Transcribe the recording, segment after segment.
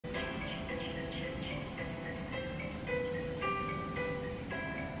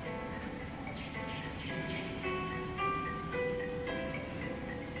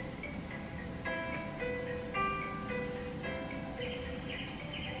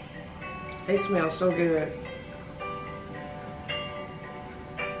They smell so good.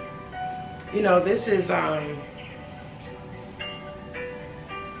 You know, this is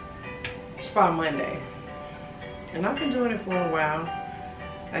Spa Monday, and I've been doing it for a while.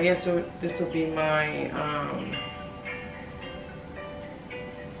 I guess this will be my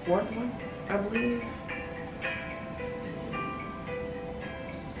fourth one, I believe.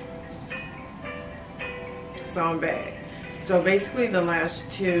 So I'm back. So basically the last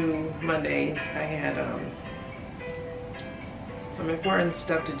 2 Mondays I had some important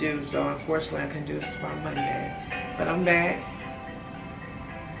stuff to do, so unfortunately I couldn't do this Spa Monday. But I'm back.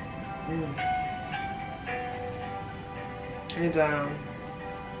 And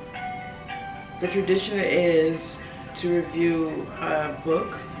the tradition is to review a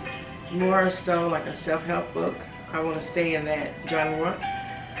book, more so like a self-help book. I want to stay in that genre.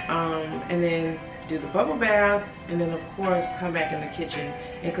 And then do the bubble bath, and then of course come back in the kitchen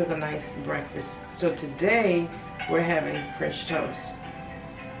and cook a nice breakfast. So today we're having French toast.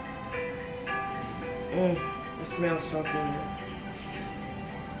 It smells so good.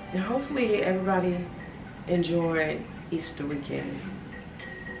 And hopefully everybody enjoyed Easter weekend.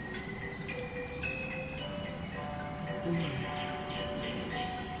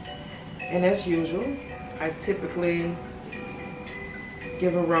 And as usual, I typically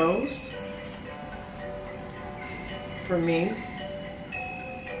give a rose from me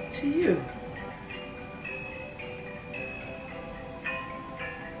to you.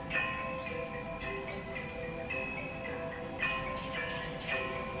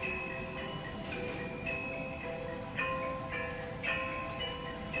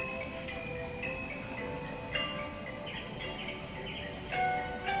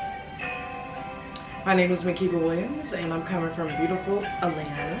 My name is Makeba Williams, and I'm coming from beautiful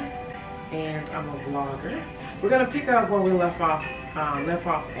Atlanta, and I'm a vlogger. We're gonna pick up where we left off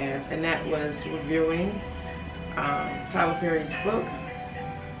at, and that was reviewing Tyler Perry's book.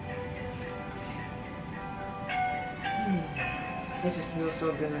 It just smells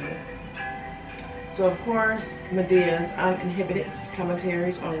so good. So of course, Medea's Uninhibited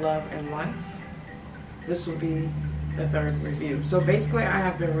Commentaries on Love and Life. This will be the 3rd review. So basically, I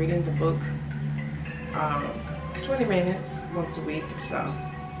have been reading the book 20 minutes once a week or so.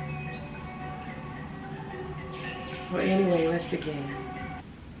 Well, anyway, let's begin.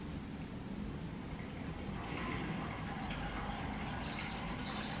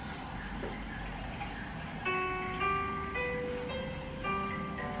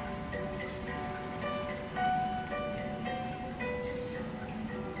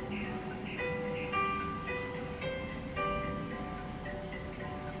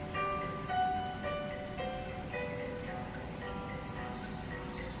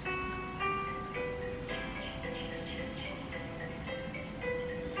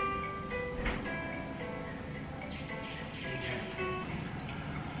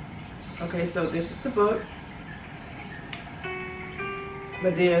 Okay, so this is the book.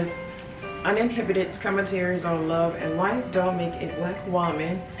 Medea's Uninhibited Commentaries on Love and Life. Don't Make a Black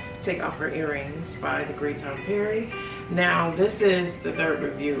Woman Take Off Her Earrings by the great Tyler Perry. Now, this is the 3rd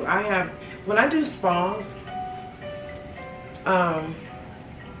review. When I do spas, I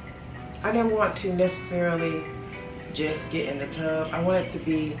didn't want to necessarily just get in the tub. I want it to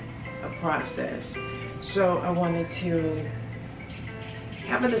be a process. So I wanted to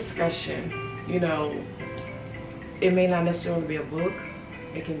have a discussion. You know, it may not necessarily be a book.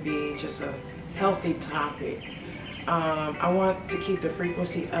 It can be just a healthy topic. I want to keep the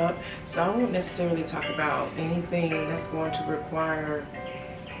frequency up, so I won't necessarily talk about anything that's going to require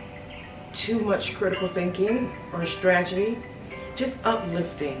too much critical thinking or strategy. Just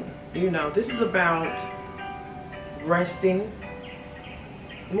uplifting. You know, this is about resting,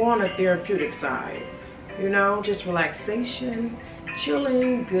 more on the therapeutic side. You know, just relaxation,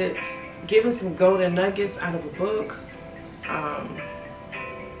 chilling, good, giving some golden nuggets out of a book.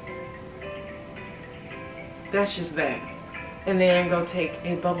 That's just that. And then go take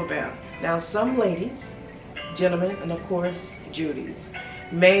a bubble bath. Now, some ladies, gentlemen, and of course Judies,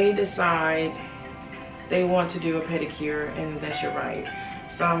 may decide they want to do a pedicure, and that's your right.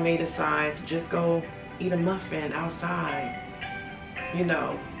 Some may decide to just go eat a muffin outside, you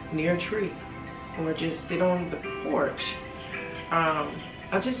know, near a tree, or just sit on the porch.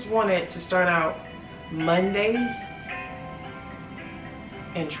 I just wanted to start out Mondays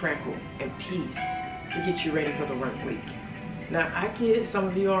in tranquil and peace to get you ready for the work week. Now, I get it. Some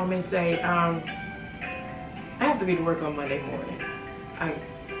of you all may say, I have to be to work on Monday morning. I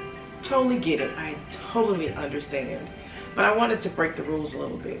totally get it. I totally understand. But I wanted to break the rules a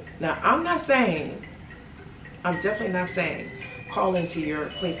little bit. Now, I'm definitely not saying call into your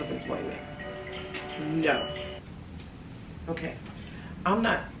place of employment. No. Okay. I'm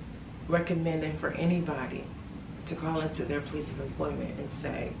not recommending for anybody to call into their place of employment and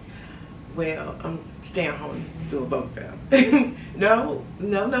say, well, I'm staying home and do a boat bath. No,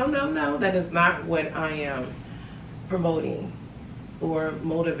 no, no, no, no. That is not what I am promoting or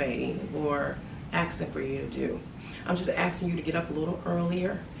motivating or asking for you to do. I'm just asking you to get up a little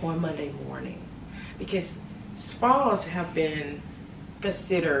earlier on Monday morning, because spas have been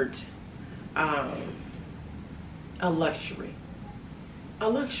considered a luxury. A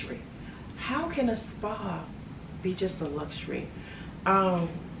luxury. How can a spa be just a luxury?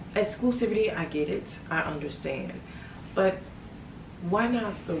 Exclusivity, I get it, I understand, but why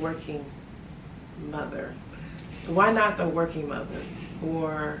not the working mother? Why not the working mother,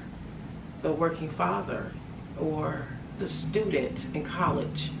 or the working father, or the student in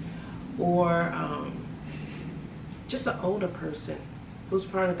college, or just an older person who's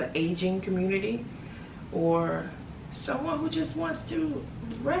part of the aging community, or someone who just wants to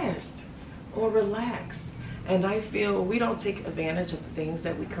rest or relax? And I feel we don't take advantage of the things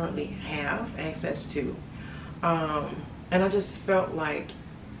that we currently have access to. And I just felt like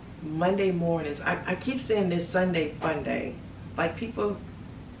Monday mornings, I keep saying this Sunday fun day. Like, people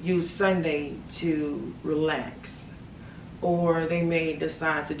use Sunday to relax, or they may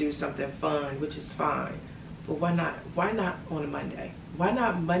decide to do something fun, which is fine. But why not on a Monday? Why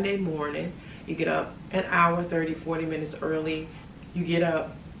not Monday morning? You get up an hour, 30, 40 minutes early. You get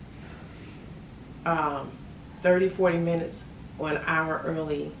up 30, 40 minutes or an hour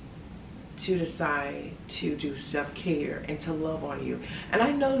early to decide to do self-care and to love on you. And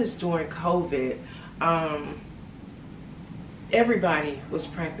I noticed during COVID, everybody was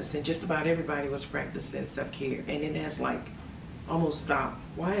practicing, just about everybody was practicing self-care, and it has like almost stopped.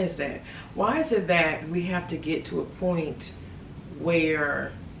 Why is that? Why is it that we have to get to a point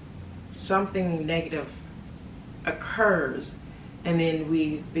where something negative occurs and then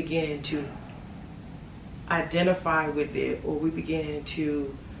we begin to identify with it, or we begin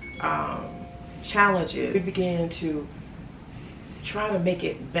to challenge it, we begin to try to make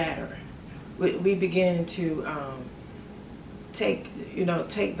it better, we begin to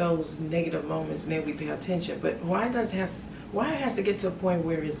take those negative moments and then we pay attention? But why it has to get to a point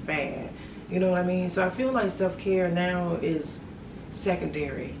where it's bad? You know what I mean? So I feel like self-care now is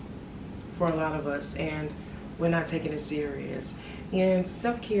secondary for a lot of us, and we're not taking it serious. And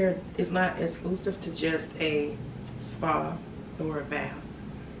self-care is not exclusive to just a spa or a bath.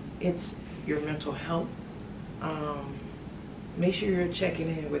 It's your mental health. Make sure you're checking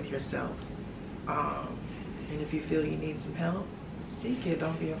in with yourself. And if you feel you need some help, seek it.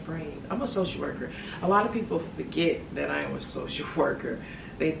 Don't be afraid. I'm a social worker. A lot of people forget that I am a social worker.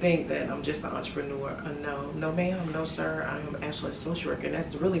 They think that I'm just an entrepreneur. No ma'am, no sir. I am actually a social worker, and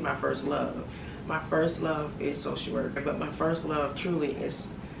that's really my first love. My first love is social work, but my first love truly is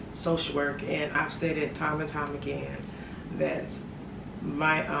social work. And I've said it time and time again that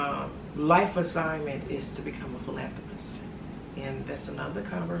my life assignment is to become a philanthropist, and that's another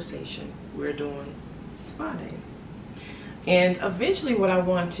conversation we're doing spotting. And eventually what I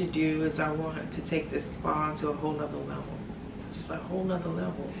want to do is I want to take this spa to a whole nother level, just a whole nother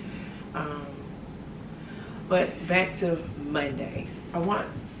level. But back to Monday, I want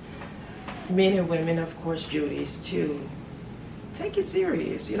men and women, of course, Judy's, to take it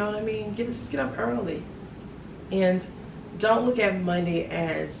serious. You know what I mean? Just get up early, and don't look at Monday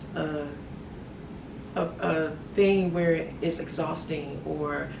as a thing where it's exhausting.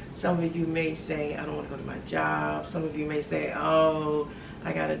 Or some of you may say, I don't want to go to my job. Some of you may say, oh,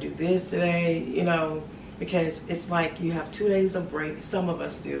 I got to do this today, you know, because it's like you have 2 days of break. Some of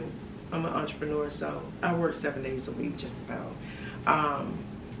us do. I'm an entrepreneur, so I work 7 days a week just about.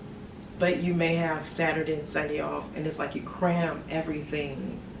 But you may have Saturday and Sunday off, and it's like you cram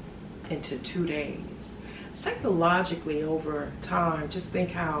everything into 2 days. Psychologically, over time, just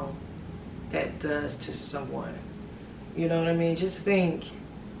think how that does to someone. You know what I mean? Just think,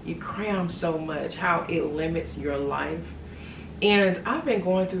 you cram so much, how it limits your life. And I've been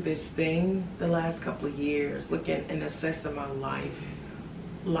going through this thing the last couple of years, looking and assessing my life.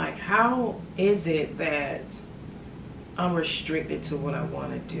 Like, how is it that I'm restricted to what I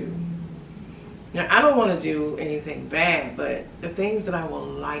want to do? Now, I don't want to do anything bad, but the things that I would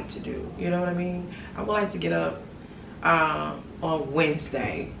like to do, you know what I mean? I would like to get up on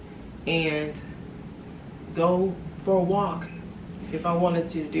Wednesday and go for a walk. If I wanted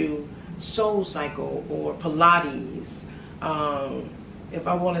to do Soul Cycle or Pilates, if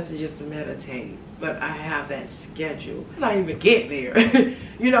I wanted to just meditate, but I have that schedule. How did I even get there?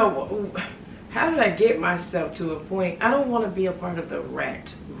 You know, how did I get myself to a point? I don't want to be a part of the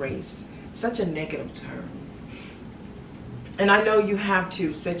rat race such a negative term. And I know you have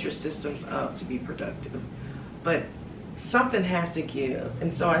to set your systems up to be productive, but something has to give.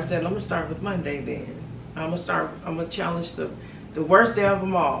 And so I said, I'm gonna start with Monday then. I'm gonna challenge the worst day of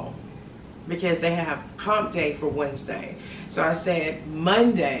them all, because they have hump day for Wednesday. So I said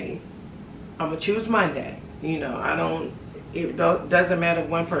Monday, I'm gonna choose Monday. You know, it doesn't matter if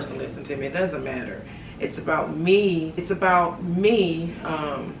one person listens to me, it doesn't matter. It's about me. It's about me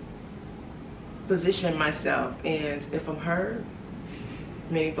positioning myself, and if I'm heard,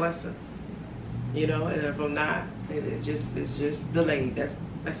 many blessings. You know, and if I'm not, it's just delayed.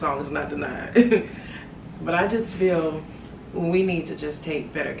 That's all. It's not denied. But I just feel we need to just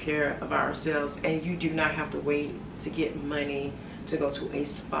take better care of ourselves, and you do not have to wait to get money to go to a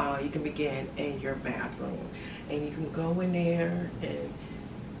spa. You can begin in your bathroom, and you can go in there and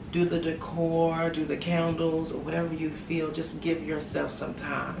do the decor, do the candles, or whatever you feel. Just give yourself some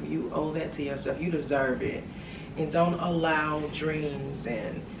time. You owe that to yourself. You deserve it. And don't allow dreams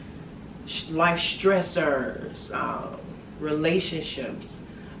and life stressors, relationships,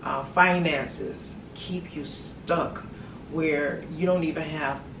 finances keep you stuck where you don't even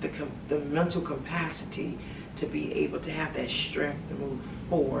have the mental capacity to be able to have that strength to move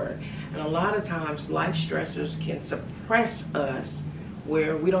forward. And a lot of times life stressors can suppress us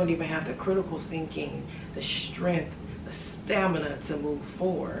where we don't even have the critical thinking, the strength, the stamina to move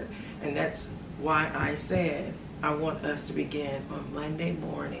forward. And that's why I said I want us to begin on Monday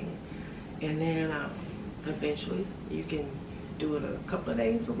morning, and then eventually you can do it a couple of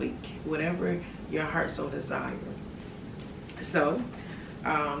days a week, whatever your heart so desires. So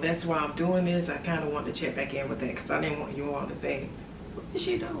that's why I'm doing this. I kind of want to check back in with that, because I didn't want you all to think, what is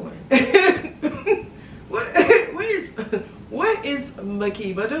she doing? What is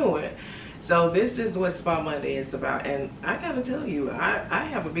Makeba doing? So this is what Spa Monday is about. And I gotta tell you, I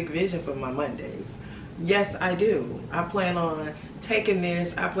have a big vision for my Mondays. Yes, I do. I plan on taking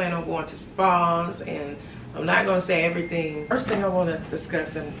this. I plan on going to spas, and I'm not gonna say everything. First thing I want to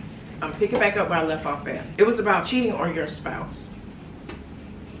discuss, and I'm picking back up where I left off at. It was about cheating on your spouse.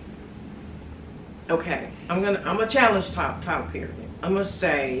 Okay, I'm gonna challenge Tyler. I'm gonna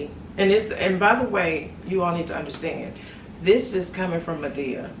say, and by the way, you all need to understand, this is coming from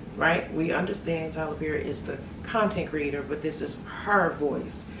Madea, right? We understand Tyler Perry is the content creator, but this is her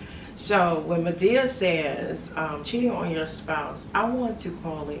voice. So when Madea says cheating on your spouse, I want to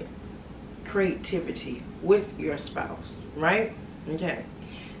call it creativity with your spouse, right? Okay.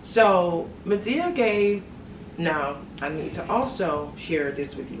 So Madea gave, now I need to also share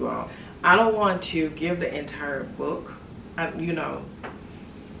this with you all. I don't want to give the entire book. I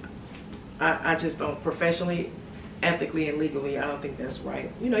just don't, professionally, ethically, and legally, I don't think that's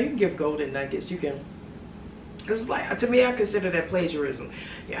right. You know, you can give golden nuggets. You can, it's like, to me, I consider that plagiarism.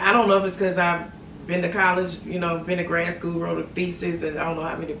 Yeah, I don't know if it's because I've been to college, you know, been to grad school, wrote a thesis, and I don't know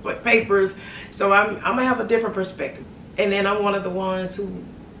how many papers. So I'm gonna have a different perspective. And then I'm one of the ones who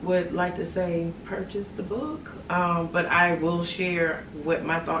would like to say purchase the book, but I will share what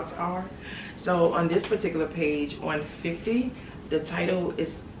my thoughts are. So on this particular page, on 50, the title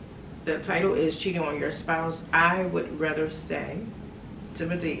is Cheating on Your Spouse. I would rather say to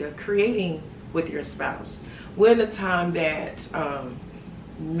Madea, creating with your spouse. We're in a time that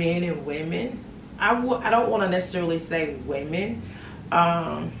men and women, I don't want to necessarily say women,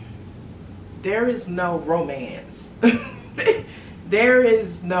 there is no romance. There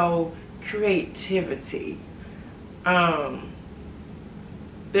is no creativity. There's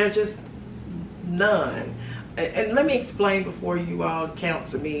just none. And let me explain before you all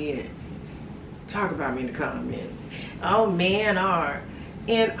counsel me and talk about me in the comments. Oh, men are.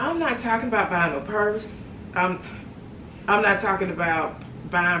 And I'm not talking about buying a purse. I'm not talking about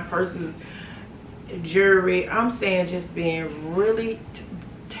buying purses, jewelry. I'm saying just being really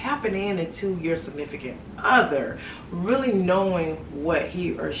tapping into your significant other, really knowing what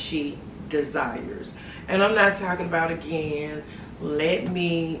he or she desires. And I'm not talking about, again,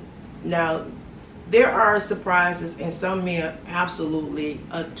 now there are surprises, and some men absolutely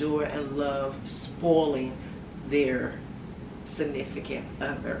adore and love spoiling their significant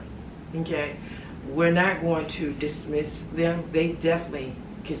other. Okay, we're not going to dismiss them. They definitely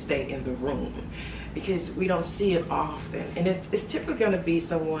can stay in the room, because we don't see it often, and it's typically going to be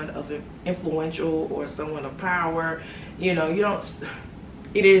someone of influential or someone of power. You know, you don't,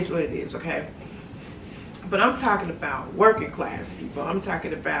 it is what it is. Okay, but I'm talking about working class people. I'm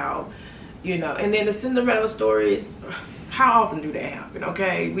talking about, you know, and then the Cinderella stories, how often do they happen?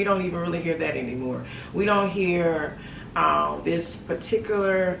 Okay, we don't even really hear that anymore. We don't hear this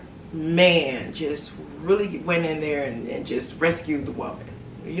particular man just really went in there and just rescued the woman.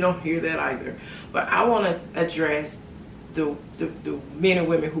 You don't hear that either. But I want to address the men and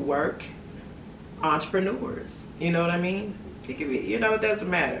women who work, entrepreneurs. You know what I mean? It can be, you know, it doesn't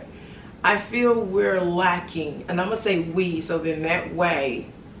matter. I feel we're lacking, and I'm gonna say we, so then that way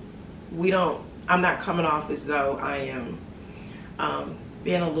we don't, I'm not coming off as though I am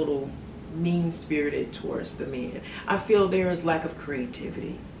being a little mean-spirited towards the men. I feel there is lack of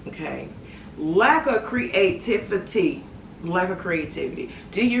creativity, okay? Lack of creativity. Lack of creativity.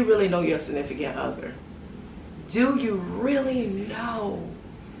 Do you really know your significant other? Do you really know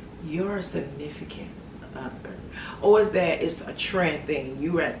your significant other? Or is that it's a trend thing?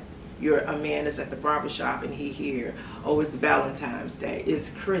 You're a man that's at the barbershop and he here. Oh, it's Valentine's Day.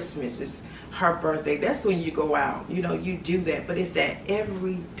 It's Christmas. It's her birthday. That's when you go out. You know, you do that. But it's that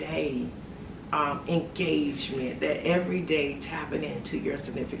everyday engagement, that everyday tapping into your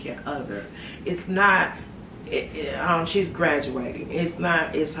significant other. It's not, she's graduating. It's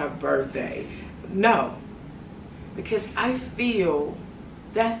not, it's her birthday. No. Because I feel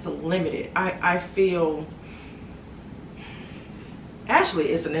that's limited. I feel,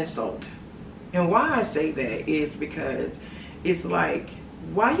 actually it's an insult. And why I say that is because it's like,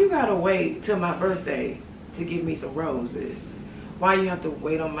 why you gotta wait till my birthday to give me some roses? Why you have to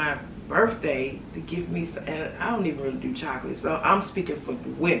wait on my birthday to give me some, and I don't even really do chocolate, so I'm speaking for the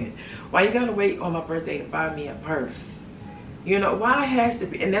women. Why you gotta wait on my birthday to buy me a purse? You know, why it has to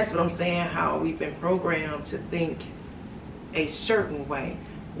be, and that's what I'm saying, how we've been programmed to think a certain way.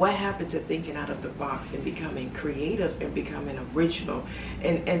 What happened to thinking out of the box and becoming creative and becoming original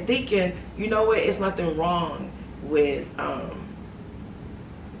and thinking, you know what, it's nothing wrong with,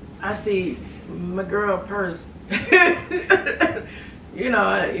 I see my girl purse, you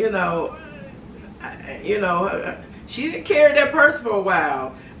know, she didn't carry that purse for a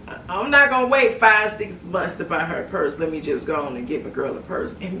while. I'm not gonna wait 5-6 months to buy her a purse. Let me just go on and get my girl a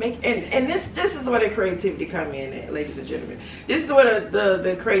purse and make, and this is where the creativity come in at, ladies and gentlemen. This is where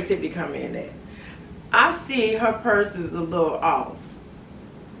the creativity come in at. I see her purse is a little off.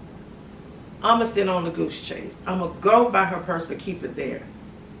 I'm gonna sit on the goose chase. I'm gonna go buy her purse but keep it there,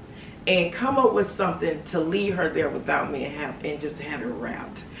 and come up with something to leave her there without me and just to have it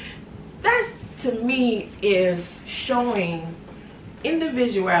wrapped. That's, to me, is showing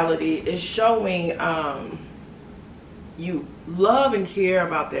individuality, is showing you love and care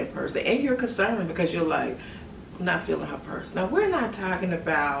about that person, and you're concerned because you're like, I'm not feeling her purse. Now, we're not talking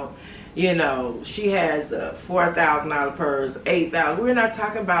about, you know, she has a $4,000 purse, $8,000. We're not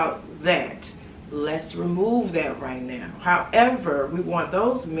talking about that. Let's remove that right now. However, we want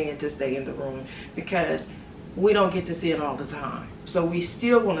those men to stay in the room because we don't get to see it all the time. So we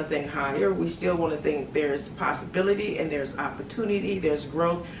still want to think higher. We still want to think there's possibility and there's opportunity, there's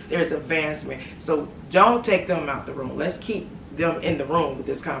growth, there's advancement. So don't take them out the room. Let's keep them in the room with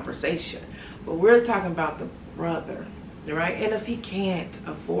this conversation. But we're talking about the brother, right? And if he can't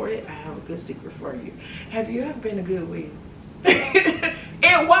afford it, I have a good secret for you. Have you ever been a Goodwill?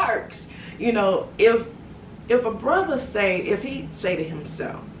 It works. You know, if a brother if he say to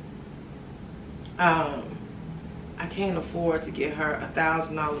himself, I can't afford to get her a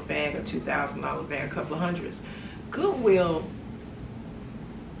 $1,000 bag, a $2,000 bag, a couple of hundreds. Goodwill,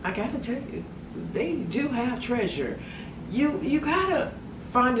 I gotta tell you, they do have treasure. You gotta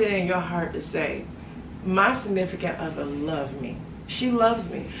find it in your heart to say, my significant other loves me. She loves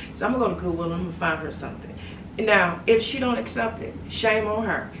me. So I'm gonna go to Goodwill and I'm gonna find her something. Now, if she don't accept it, shame on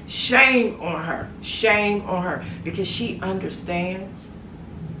her. Shame on her. Shame on her. Because she understands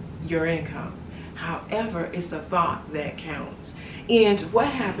your income. However, it's the thought that counts. And what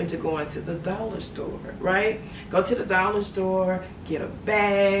happened to going to the dollar store, right? Go to the dollar store, get a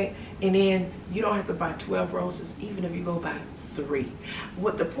bag, and then you don't have to buy 12 roses, even if you go buy 3.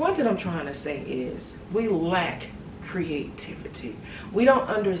 What the point that I'm trying to say is, we lack creativity. We don't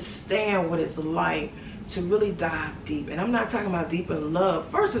understand what it's like to really dive deep. And I'm not talking about deep in love.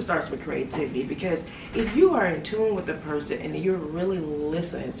 First, it starts with creativity, because if you are in tune with the person and you're really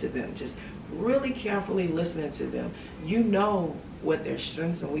listening to them, just really carefully listening to them, you know what their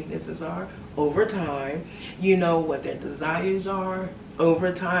strengths and weaknesses are over time. You know what their desires are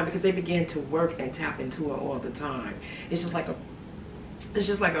over time, because they begin to work and tap into it all the time. It's just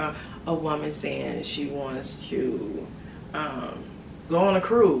like a woman saying she wants to go on a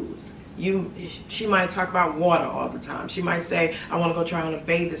cruise. She might talk about water all the time. She might say, I want to go try on a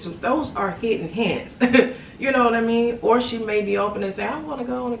bathing. So those are hidden hints. You know what I mean? Or she may be open and say, I want to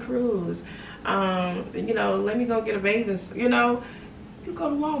go on a cruise. You know, let me go get a bathing. You know, you go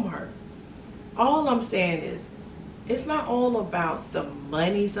to Walmart. All I'm saying is, it's not all about the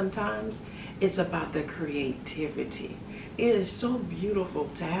money sometimes. It's about the creativity. It is so beautiful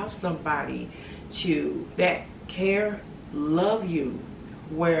to have somebody that care, love you,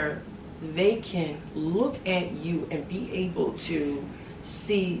 where they can look at you and be able to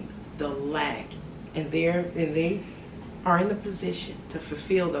see the lack, and they are in the position to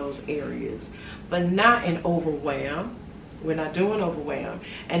fulfill those areas, but not in overwhelm. We're not doing overwhelm,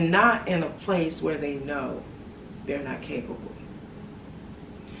 and not in a place where they know they're not capable.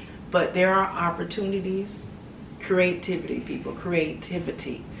 But there are opportunities, creativity, people,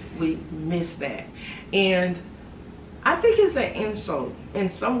 creativity. We miss that. And I think it's an insult,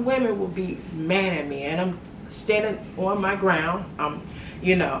 and some women will be mad at me, and I'm standing on my ground.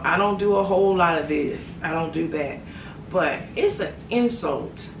 You know, I don't do a whole lot of this. I don't do that. But it's an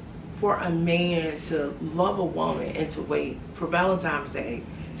insult for a man to love a woman and to wait for Valentine's Day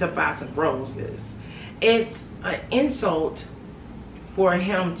to buy some roses. It's an insult for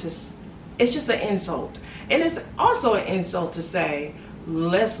him to, it's just an insult. And it's also an insult to say,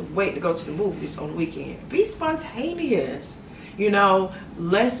 let's wait to go to the movies on the weekend. Be spontaneous. You know,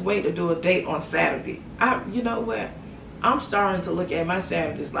 let's wait to do a date on Saturday. You know what? I'm starting to look at my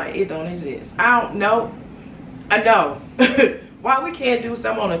Saturdays like it don't exist. I don't know. I know. Why we can't do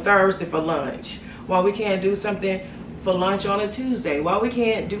something on a Thursday for lunch? Why we can't do something for lunch on a Tuesday? Why we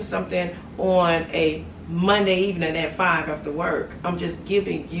can't do something on a Monday evening at 5 after work? I'm just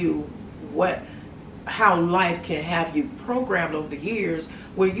giving you how life can have you programmed over the years,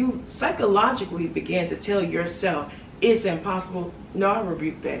 where you psychologically begin to tell yourself it's impossible. No, I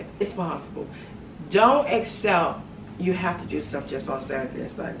rebuke that. It's possible. Don't accept you have to do stuff just on Saturday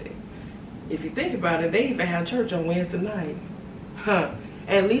and Sunday. If you think about it, they even have church on Wednesday night.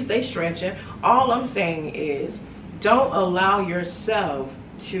 At least they stretching. All I'm saying is, don't allow yourself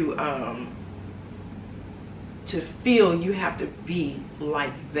to feel you have to be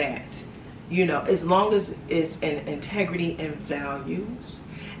like that. You know, as long as it's in integrity and values,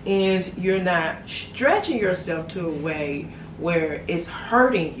 and you're not stretching yourself to a way where it's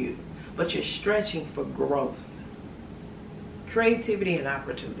hurting you, but you're stretching for growth, creativity, and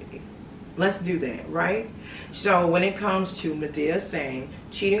opportunity. Let's do that, right? So when it comes to Madea saying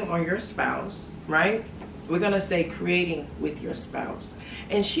cheating on your spouse, right? We're going to say creating with your spouse.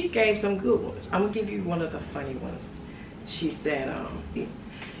 And she gave some good ones. I'm going to give you one of the funny ones. She said,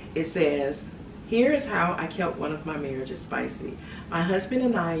 it says, here is how I kept one of my marriages spicy. My husband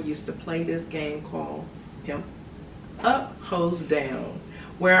and I used to play this game called Pimp Up, Hose Down,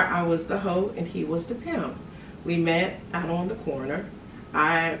 where I was the hoe and he was the pimp. We met out on the corner.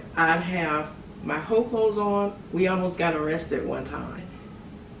 I'd have my hoe clothes on. We almost got arrested one time.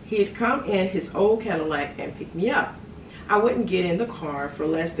 He'd come in his old Cadillac and pick me up. I wouldn't get in the car for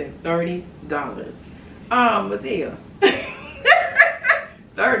less than $30. Madea.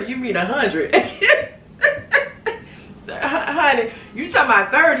 30, you mean 100. Honey, you talking about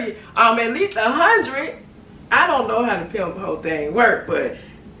 30, at least 100. I don't know how the pimp whole thing work, but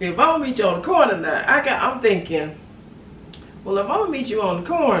if I'm gonna meet you on the corner now, I'm thinking, well, if I'm gonna meet you on the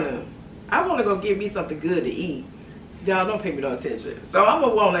corner, I wanna go get me something good to eat. Y'all don't pay me no attention. So I'm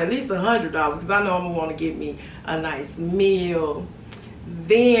gonna want at least $100, because I know I'm gonna want to get me a nice meal.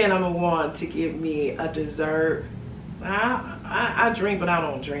 Then I'm gonna want to get me a dessert. I drink, but I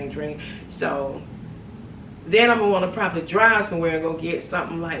don't drink. So then I'm gonna want to probably drive somewhere and go get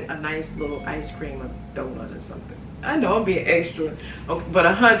something like a nice little ice cream or donut or something. I know I'm being extra, okay, but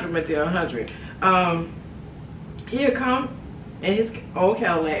 100, Madea, 100. He'll come in his old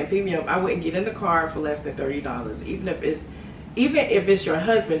Cadillac and pick me up. I wouldn't get in the car for less than $30. Even if it's your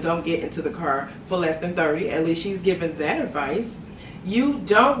husband, don't get into the car for less than 30. At least she's giving that advice. You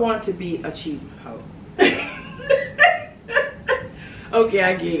don't want to be a cheap hoe. Okay,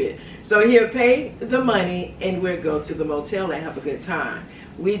 I get it. So he'll pay the money and we'll go to the motel and have a good time.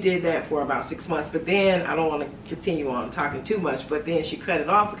 We did that for about 6 months, but then I don't want to continue on talking too much, but then she cut it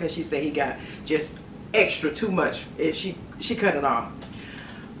off because she said he got just extra too much. She cut it off.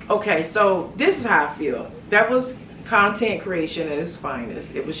 Okay, so this is how I feel. That was content creation at its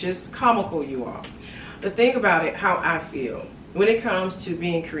finest. It was just comical, you all. The thing about it, how I feel when it comes to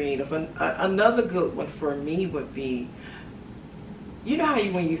being creative, another good one for me would be, you know how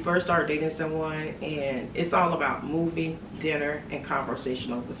when you first start dating someone and it's all about movie, dinner, and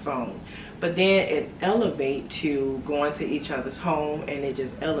conversation on the phone, but then it elevate to going to each other's home, and it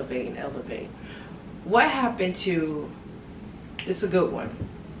just elevate and elevate. What happened to, it's a good one,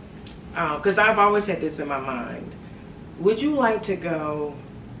 because I've always had this in my mind. Would you like to go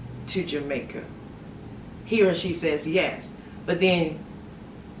to Jamaica? He or she says yes, but then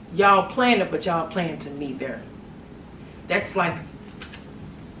y'all plan it, but y'all plan to meet there. That's like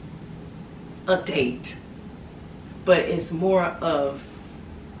a date. but it's more of,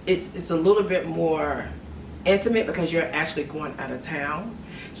 it's a little bit more intimate because you're actually going out of town.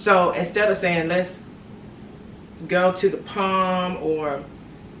 So instead of saying let's go to the Palm or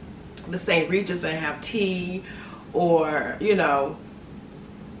the St. Regis and have tea, or you know,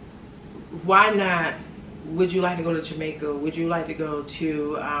 why not, would you like to go to Jamaica, would you like to go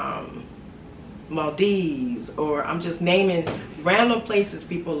to Maldives, or I'm just naming random places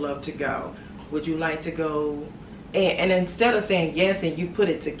people love to go. Would you like to go? And instead of saying yes and you put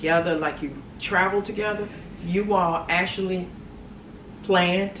it together like you travel together, you all actually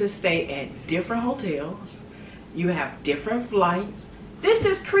plan to stay at different hotels. You have different flights. This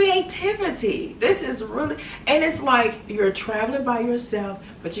is creativity. This is really, and it's like you're traveling by yourself,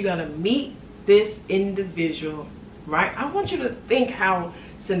 but you're gonna meet this individual, right? I want you to think how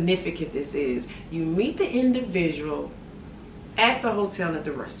significant this is. You meet the individual at the hotel, at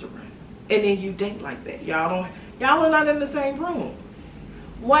the restaurant, and then you date like that. Y'all are not in the same room.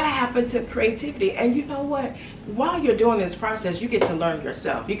 What happened to creativity? And you know what? While you're doing this process, you get to learn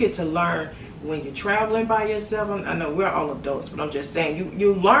yourself. You get to learn when you're traveling by yourself. I know we're all adults, but I'm just saying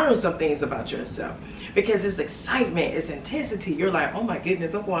you learn some things about yourself because it's excitement, it's intensity. You're like, oh my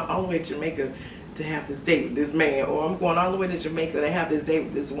goodness, I'm going all the way to Jamaica to have this date with this man, or I'm going all the way to Jamaica to have this date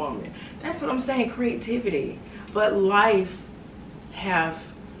with this woman. That's what I'm saying, creativity. But life have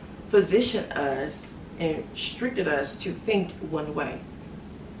positioned us and restricted us to think one way.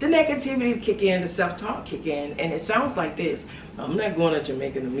 The negativity kick in, the self-talk kick in, and it sounds like this: I'm not going to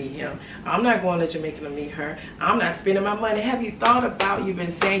Jamaica to meet him. I'm not going to Jamaica to meet her. I'm not spending my money. Have you thought about, you've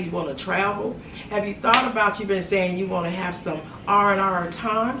been saying you want to travel? Have you thought about, you've been saying you want to have some R&R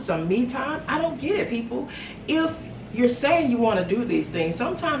time, some me time? I don't get it, people. If you're saying you want to do these things,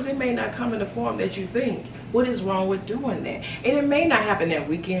 sometimes it may not come in the form that you think. What is wrong with doing that? And it may not happen that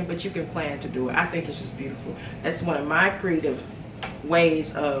weekend, but you can plan to do it. I think it's just beautiful. That's one of my creative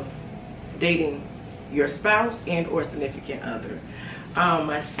ways of dating your spouse and or significant other.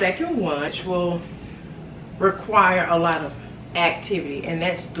 My second one, which will require a lot of activity, and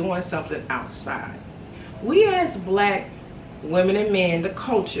that's doing something outside. We as black women and men, the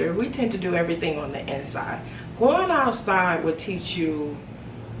culture, we tend to do everything on the inside. Going outside will teach you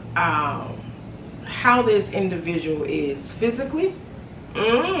how this individual is physically.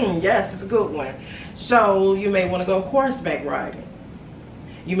 Yes, it's a good one. So you may want to go horseback riding.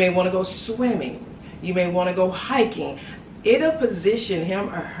 You may want to go swimming. You may want to go hiking. It'll position him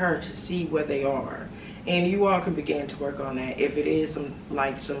or her to see where they are. And you all can begin to work on that if it is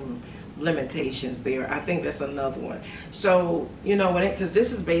some limitations there. I think that's another one. So, you know, because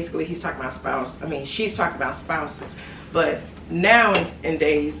this is basically, he's talking about spouse. I mean, she's talking about spouses. But now in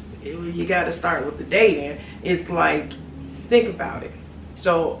days, you got to start with the dating. It's like, think about it.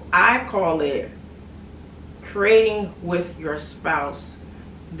 So I call it creating with your spouse.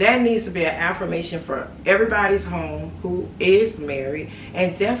 That needs to be an affirmation for everybody's home who is married,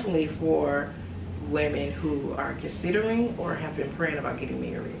 and definitely for women who are considering or have been praying about getting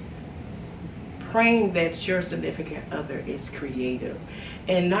married. Praying that your significant other is creative,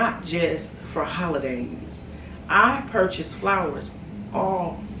 and not just for holidays. I purchase flowers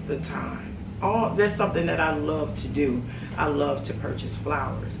all the time. That's something that I love to do. I love to purchase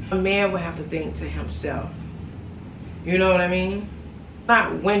flowers. A man would have to think to himself, you know what I mean?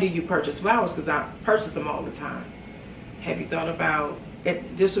 Not when do you purchase flowers, because I purchase them all the time. Have you thought about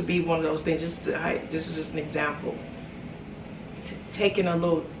it? This would be one of those things. This is just an example. Taking a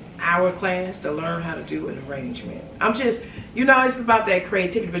little hour class to learn how to do an arrangement. I'm just, you know, it's about that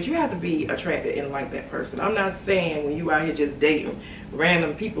creativity, but you have to be attracted and like that person. I'm not saying when you out here just dating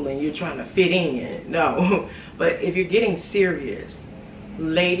random people and you're trying to fit in. No. But if you're getting serious,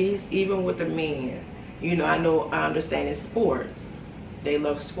 ladies, even with the men, you know, I understand in sports. They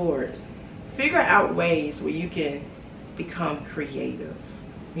love sports. Figure out ways where you can become creative.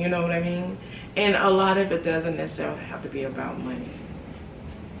 You know what I mean? And a lot of it doesn't necessarily have to be about money.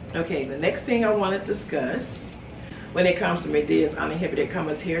 Okay, the next thing I want to discuss when it comes to Medea's uninhibited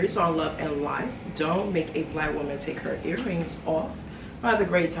commentaries on love and life. Don't make a black woman take her earrings off, by the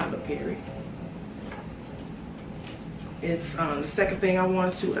great Tyler Perry. It's the second thing I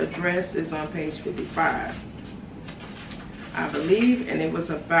want to address is on page 55. I believe, and it was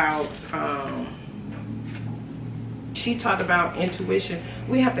about, she talked about intuition.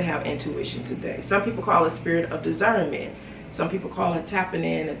 We have to have intuition today. Some people call it spirit of discernment. Some people call it tapping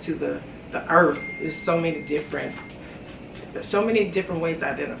into the earth. There's so many different ways to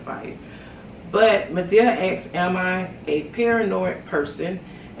identify it. But Madea asks, am I a paranoid person?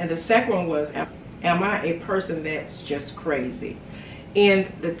 And the second one was, am I a person that's just crazy?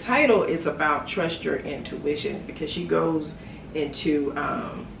 And the title is about trust your intuition, because she goes into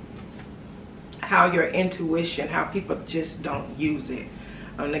how your intuition, how people just don't use it.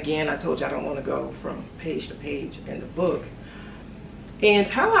 And again, I told you I don't want to go from page to page in the book. And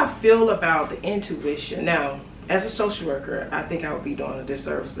how I feel about the intuition. Now, as a social worker, I think I would be doing a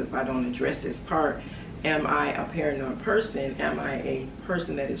disservice if I don't address this part. Am I a paranoid person? Am I a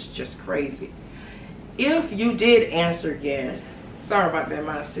person that is just crazy? If you did answer yes, sorry about that,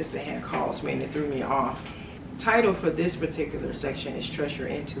 my assistant had calls me and it threw me off. Title for this particular section is Trust Your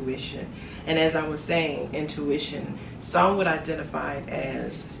Intuition. And as I was saying, intuition, some would identify it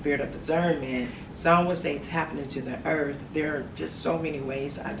as spirit of discernment, some would say tapping into the earth. There are just so many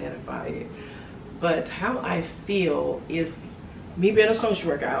ways to identify it. But how I feel, if me being a social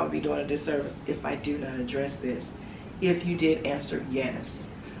worker, I would be doing a disservice if I do not address this, if you did answer yes.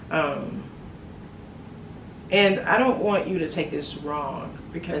 And I don't want you to take this wrong,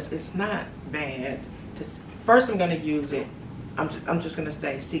 because it's not bad. First, I'm going to use it. I'm just going to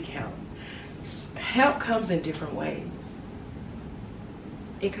say seek help. Help comes in different ways.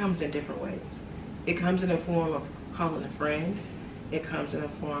 It comes in different ways. It comes in the form of calling a friend. It comes in the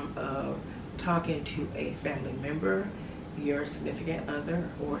form of talking to a family member, your significant other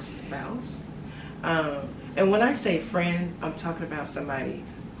or spouse. And when I say friend, I'm talking about somebody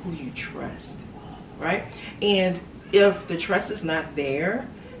who you trust, right? And if the trust is not there,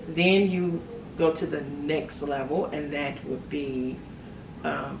 then you go to the next level, and that would be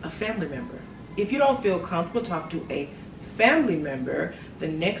a family member. If you don't feel comfortable talking to a family member, the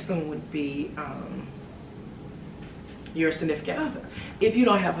next one would be your significant other. If you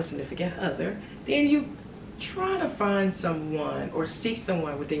don't have a significant other, then you try to find someone or seek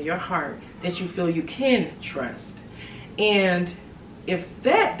someone within your heart that you feel you can trust. And if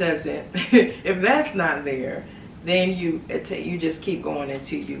that doesn't, if that's not there, then you just keep going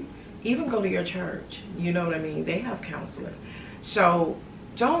until you even go to your church. You know what I mean? They have counseling. So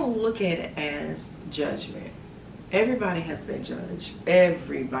don't look at it as judgment. Everybody has been judged.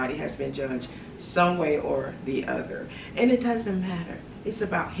 Everybody has been judged some way or the other. And it doesn't matter. It's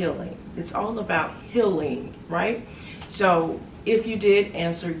about healing. It's all about healing, right? So if you did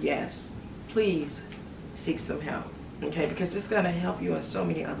answer yes, please seek some help, okay? Because it's going to help you in so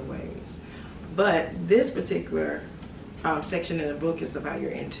many other ways. But this particular section in the book is about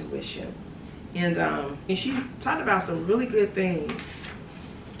your intuition. And she talked about some really good things.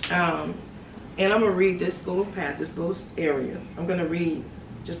 And I'm going to read this little path, this little area. I'm going to read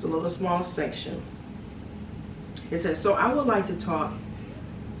just a little small section. It says, so I would like to talk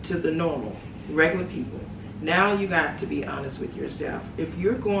to the normal, regular people. Now you got to be honest with yourself. If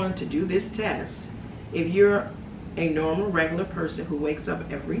you're going to do this test, if you're a normal, regular person who wakes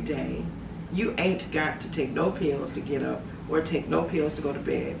up every day, you ain't got to take no pills to get up or take no pills to go to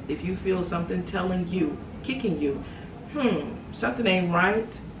bed. If you feel something telling you, kicking you, something ain't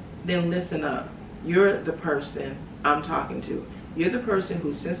right, then listen up. You're the person I'm talking to. You're the person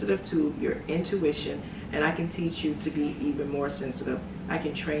who's sensitive to your intuition, and I can teach you to be even more sensitive. I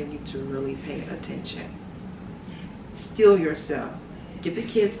can train you to really pay attention. Still yourself. Get the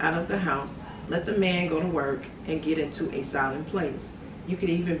kids out of the house. Let the man go to work and get into a silent place. You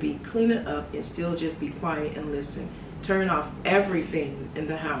could even be cleaning up and still just be quiet and listen. Turn off everything in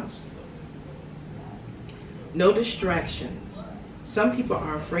the house. No distractions. Some people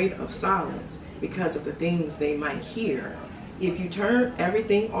are afraid of silence because of the things they might hear. If you turn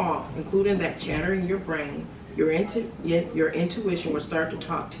everything off, including that chatter in your brain, your intuition will start to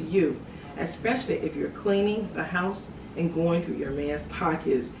talk to you, especially if you're cleaning the house and going through your man's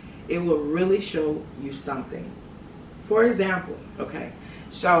pockets. It will really show you something. For example, okay,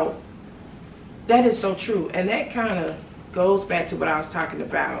 so that is so true, and that kind of goes back to what I was talking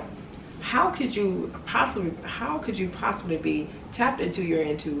about. How could you possibly be tapped into your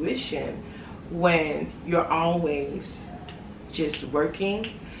intuition when you're always just working?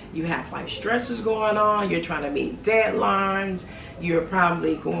 You have like stresses going on, you're trying to meet deadlines, you're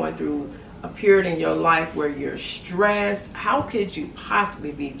probably going through a period in your life where you're stressed. How could you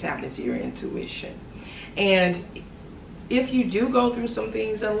possibly be tapped into your intuition? And if you do go through some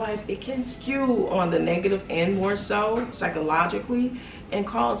things in life, it can skew on the negative end more so psychologically and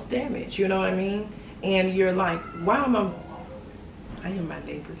cause damage, you know what I mean? And you're like, why am I am my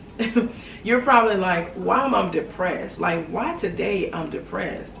neighbors. You're probably like, why am I depressed? Like, why today I'm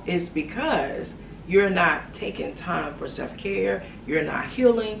depressed? It's because you're not taking time for self-care, you're not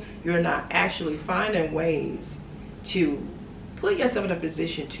healing, you're not actually finding ways to put yourself in a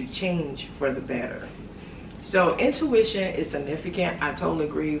position to change for the better. So intuition is significant. I totally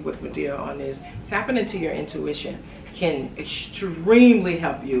agree with Madea on this. Tapping into your intuition can extremely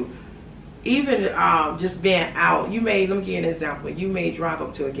help you. Even just being out, you may, let me give you an example. You may drive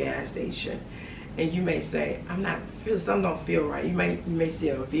up to a gas station and you may say, something don't feel right. You may see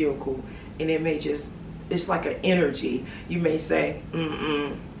a vehicle and it may just, it's like an energy. You may say,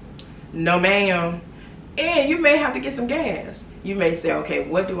 no ma'am. And you may have to get some gas. You may say, okay,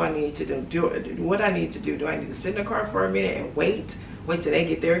 what do I need to do? What I need to do? Do I need to sit in the car for a minute and wait till they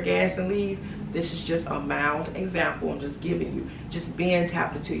get their gas and leave? This is just a mild example I'm just giving you. Just being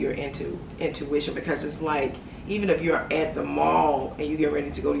tapped into your intuition, because it's like, even if you're at the mall and you get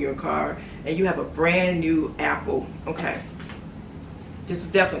ready to go to your car and you have a brand new Apple, okay, this is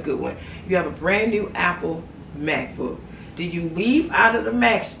definitely a good one. You have a brand new Apple MacBook. Do you leave out of the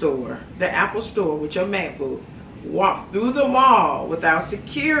Mac store, the Apple store with your MacBook, walk through the mall without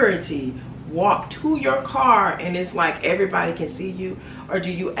security, walk to your car and it's like everybody can see you? Or do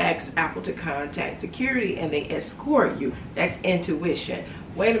you ask Apple to contact security and they escort you? That's intuition.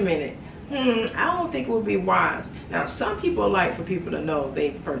 Wait a minute, I don't think it would be wise. Now some people like for people to know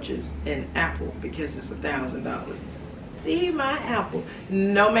they've purchased an Apple because it's $1,000. See my Apple?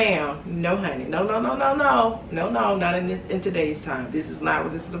 No ma'am, no honey, no, not in today's time. This is not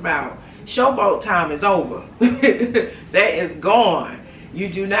what this is about. Showboat time is over. That is gone.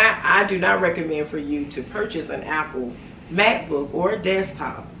 I do not recommend for you to purchase an Apple MacBook or a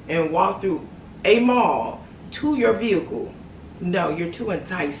desktop and walk through a mall to your vehicle. No, you're too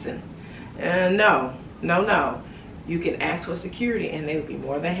enticing. No. You can ask for security and they will be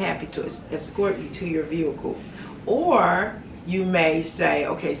more than happy to escort you to your vehicle. Or you may say,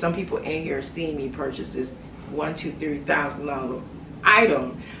 okay, some people in here see me purchase this $1,000, $2,000, $3,000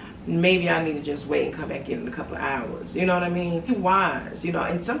 item. Maybe I need to just wait and come back in a couple of hours. You know what I mean? Be wise, you know.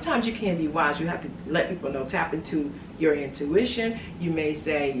 And sometimes you can't be wise. You have to let people know, tap into your intuition. You may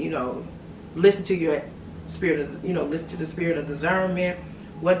say, you know, listen to your spirit of, you know, listen to the spirit of discernment.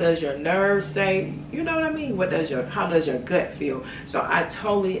 What does your nerves say? You know what I mean? How does your gut feel? So I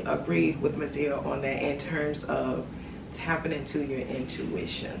totally agree with Madea on that in terms of tapping into your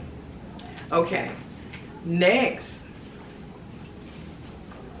intuition. Okay, next.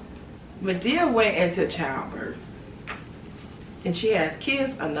 Madea went into childbirth and she has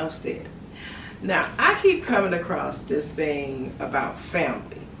kids, enough said. Now I keep coming across this thing about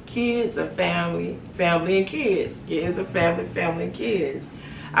family. Kids and family, family and kids. Kids and family, family and kids.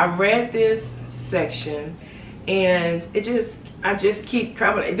 I read this section and I just keep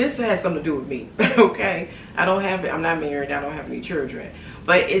coming. This has something to do with me, okay? I'm not married, I don't have any children.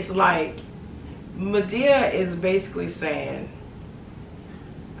 But it's like, Madea is basically saying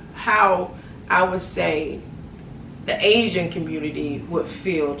how I would say the Asian community would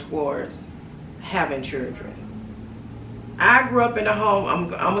feel towards having children. I grew up in a home, I'm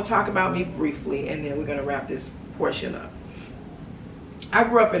gonna talk about me briefly and then we're gonna wrap this portion up. I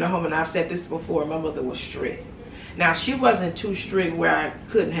grew up in a home, and I've said this before, my mother was strict. Now she wasn't too strict where I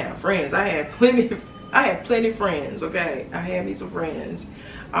couldn't have friends. I had plenty of friends, okay? I had me some friends.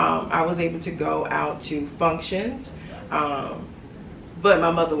 I was able to go out to functions, but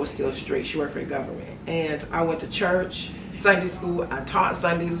my mother was still strict. She worked for the government. And I went to church, Sunday school. I taught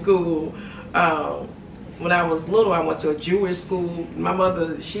Sunday school. When I was little, I went to a Jewish school. My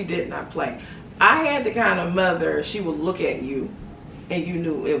mother, she did not play. I had the kind of mother, she would look at you and you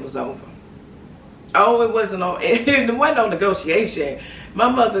knew it was over. Oh, it wasn't no negotiation. My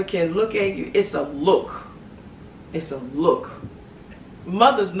mother can look at you. It's a look. It's a look.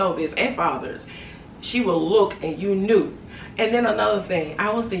 Mothers know this, and fathers. She will look and you knew. And then another thing, I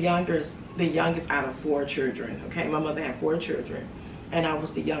was the youngest out of 4 children. Okay, my mother had 4 children, and I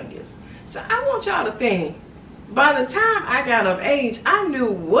was the youngest. So I want y'all to think, by the time I got of age, I knew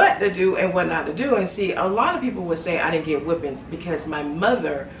what to do and what not to do. And see, a lot of people would say I didn't get whippings because my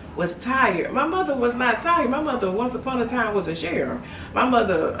mother was tired. My mother was not tired. My mother, once upon a time, was a sheriff. My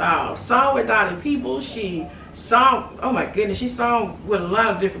mother sung with Dottie people. She sung, oh my goodness, she sung with a lot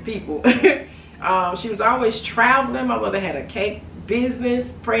of different people. She was always traveling. My mother had a cake business,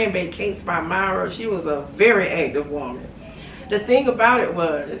 Pray and Bake Cakes by Myra. She was a very active woman. The thing about it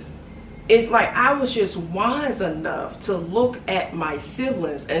was, it's like I was just wise enough to look at my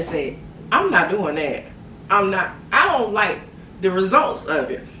siblings and say, I'm not doing that. I don't like the results of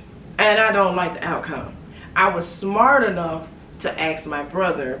it. And I don't like the outcome. I was smart enough to ask my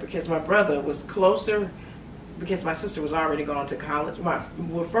brother, because my brother was closer, because my sister was already gone to college. Well,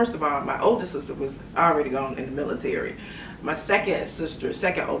 first of all, my oldest sister was already gone in the military. My second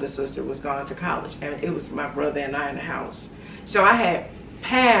oldest sister was gone to college, and it was my brother and I in the house. So I had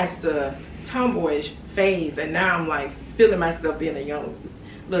passed the tomboyish phase, and now I'm like feeling myself being a young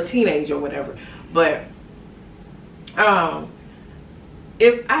little teenager or whatever. But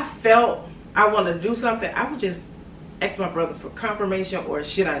If I felt I want to do something, I would just ask my brother for confirmation, or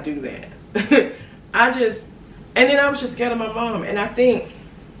should I do that? And then I was just scared of my mom, and I think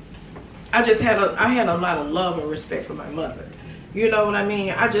I had a lot of love and respect for my mother. You know what I mean?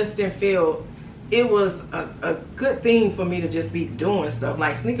 I just didn't feel it was a good thing for me to just be doing stuff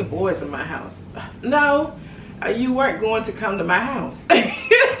like sneaking boys in my house. No, you weren't going to come to my house.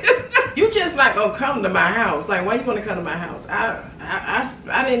 You just not gonna come to my house. Like, why you gonna come to my house? I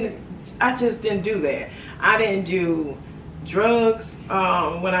just didn't do that. I didn't do drugs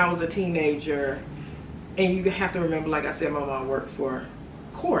when I was a teenager. And you have to remember, like I said, my mom worked for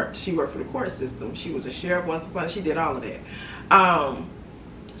court. She worked for the court system. She was a sheriff once upon. She did all of that.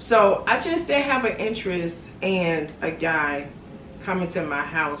 So I just didn't have an interest in a guy coming to my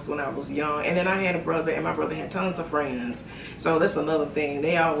house when I was young. And then I had a brother, and my brother had tons of friends. So that's another thing.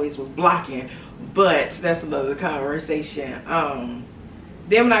 They always was blocking, but that's another conversation.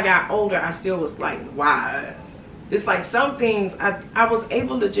 Then when I got older, I still was like wise. It's like some things I was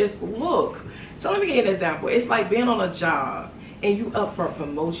able to just look. So let me give you an example. It's like being on a job and you up for a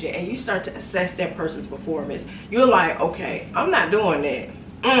promotion and you start to assess that person's performance. You're like, okay, I'm not doing that.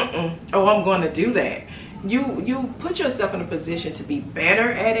 Oh, I'm going to do that. You put yourself in a position to be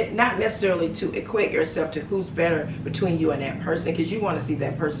better at it, not necessarily to equate yourself to who's better between you and that person, because you want to see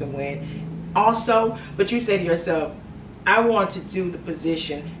that person win also. But you say to yourself, I want to do the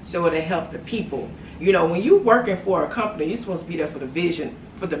position so it'll help the people. You know, when you're working for a company, you're supposed to be there for the vision,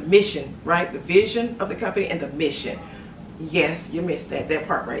 for the mission, right? The vision of the company and the mission. Yes, you missed that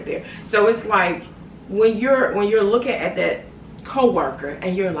part right there. So it's like when you're looking at that coworker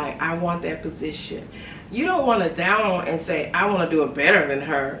and you're like, I want that position. You don't want to down and say, I want to do it better than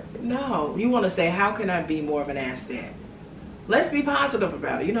her. No, you want to say, how can I be more of an asset? Let's be positive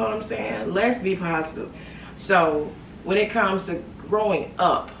about it. You know what I'm saying? Let's be positive. So when it comes to growing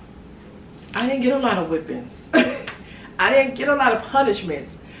up, I didn't get a lot of whippings. I didn't get a lot of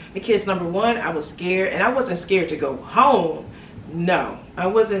punishments because, number one, I was scared, and I wasn't scared to go home. No, I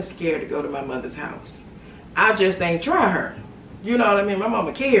wasn't scared to go to my mother's house. I just ain't try her. You know what I mean? My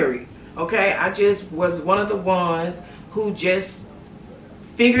mama carried. Okay, I just was one of the ones who just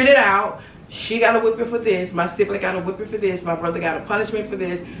figured it out. She got a whipping for this. My sibling got a whipping for this. My brother got a punishment for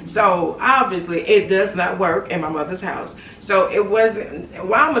this. So obviously it does not work in my mother's house. So it wasn't,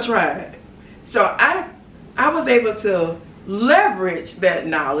 well, I'm gonna try it. So I was able to leverage that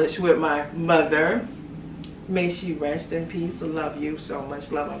knowledge with my mother. May she rest in peace. I love you so much.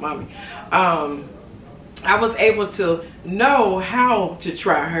 Love my mommy. I was able to know how to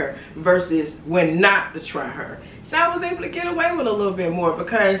try her versus when not to try her. So I was able to get away with a little bit more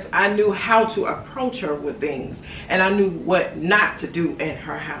because I knew how to approach her with things, and I knew what not to do in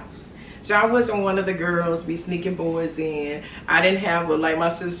her house. So I wasn't one of the girls be sneaking boys in. I didn't have a, like my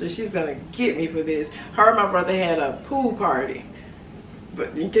sister, she's gonna get me for this. Her and my brother had a pool party,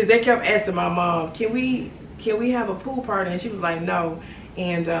 but because they kept asking my mom, can we have a pool party? And she was like, no.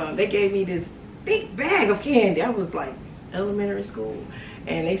 And they gave me this big bag of candy. I was like elementary school,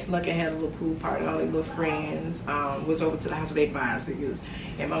 and they snuck and had a little pool party. All their little friends was over to the house with their bicycles.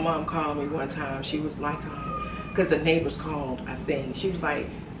 And my mom called me one time. She was like, because the neighbors called, I think. She was like,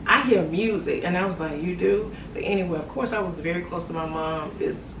 I hear music. And I was like, you do? But anyway, of course I was very close to my mom.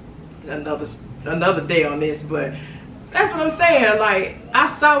 It's another day on this, but that's what I'm saying. Like, I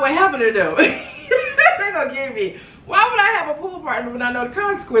saw what happened to them. They're gonna give me, why would I have a pool party when I know the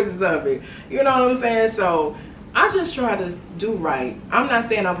consequences of it? You know what I'm saying? So I just try to do right. I'm not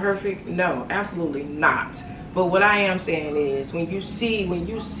saying I'm perfect. No, absolutely not. But what I am saying is when you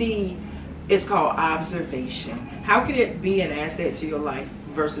see, it's called observation. How could it be an asset to your life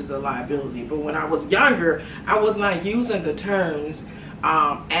versus a liability? But when I was younger, I was not using the terms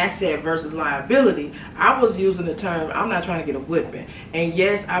asset versus liability. I was using the term, I'm not trying to get a whipping. And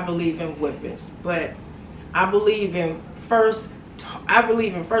yes, I believe in whippings, but I believe in first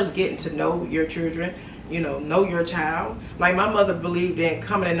getting to know your children, you know your child. Like my mother believed in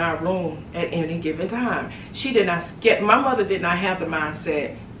coming in our room at any given time. She did not get, my mother did not have the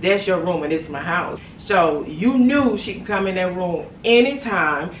mindset, that's your room and this is my house. So you knew she could come in that room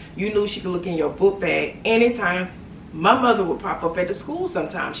anytime. You knew she could look in your book bag anytime. My mother would pop up at the school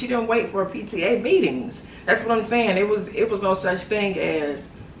sometimes. She didn't wait for PTA meetings. That's what I'm saying. It was no such thing as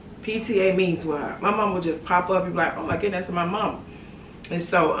PTA meetings with her. My mom would just pop up and be like, oh my goodness, that's my mom. And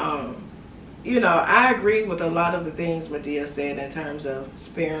so, you know, I agree with a lot of the things Madea said in terms of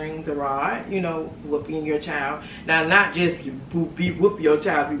sparing the rod, you know, whooping your child. Now, not just whoop your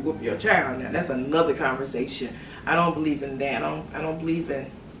child. Now, that's another conversation. I don't believe in that. I don't believe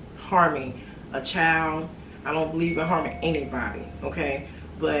in harming a child. I don't believe in harming anybody, okay?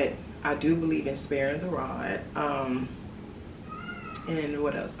 But I do believe in sparing the rod. And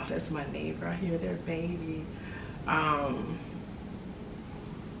what else? Oh, that's my neighbor. I hear their baby.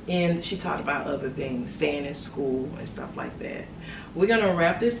 And she talked about other things, staying in school and stuff like that. We're gonna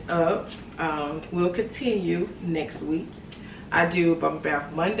wrap this up. We'll continue next week. I do bubble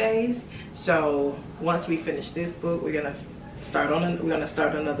bath Mondays, so once we finish this book, we're gonna start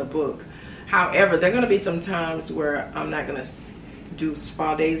another book. However, there are gonna be some times where I'm not gonna do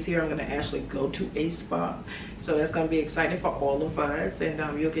spa days here. I'm gonna actually go to a spa, so that's gonna be exciting for all of us, and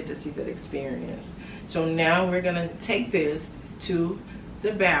you'll get to see that experience. So now we're gonna take this to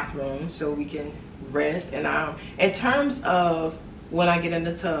the bathroom so we can rest. And in terms of when I get in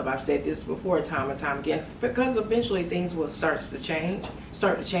the tub, I've said this before time and time again, because eventually things will start to change,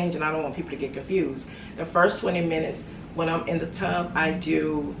 and I don't want people to get confused. The first 20 minutes when I'm in the tub, I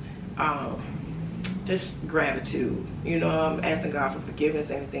do just gratitude. You know, I'm asking God for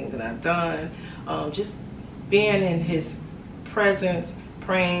forgiveness, anything that I've done, just being in his presence,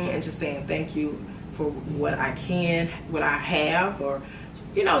 praying and just saying thank you for what I have, or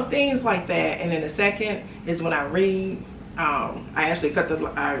you know, things like that. And then the second is when I read. I actually cut the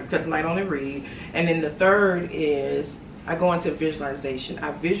light on and read. And then the third is I go into visualization.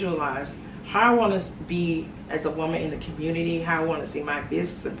 I visualize how I want to be as a woman in the community, how I want to see my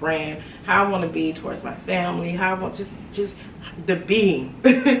business, the brand, how I want to be towards my family, how I want just the being.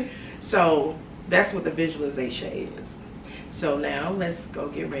 So that's what the visualization is. So now let's go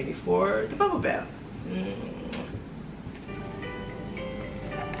get ready for the bubble bath.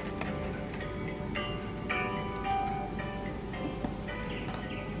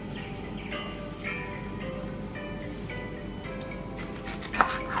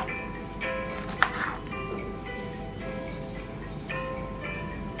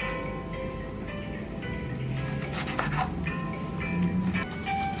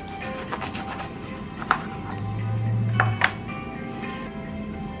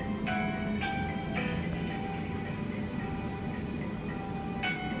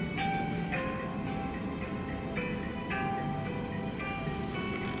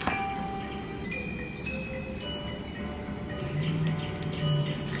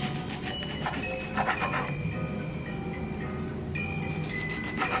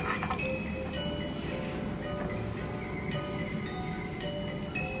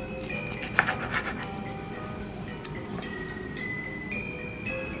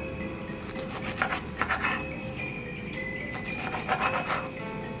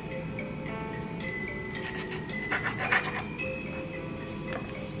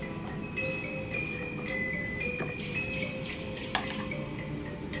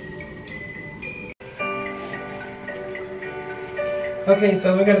 Okay,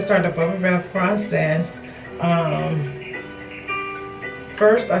 so we're gonna start the bubble bath process.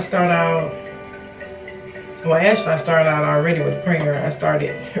 First I start out, well actually I started out already with prayer. I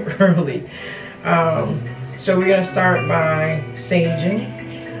started early. So we're gonna start by saging.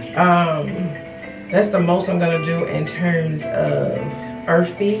 That's the most I'm gonna do in terms of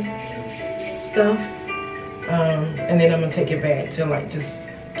earthy stuff. And then I'm gonna take it back to like just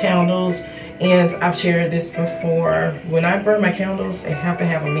candles. And I've shared this before. When I burn my candles, they have to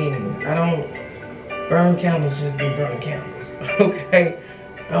have a meaning. I don't burn candles just to burn candles, okay?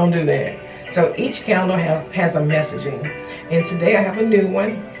 I don't do that. So each candle has a messaging. And today I have a new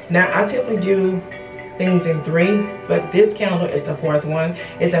one. Now I typically do things in 3, but this candle is the 4th one.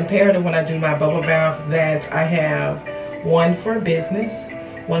 It's imperative when I do my bubble bath that I have one for business,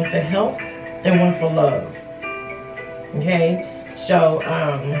 one for health, and one for love, okay? So,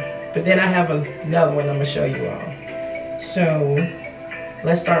 but then I have another one I'm gonna show you all. So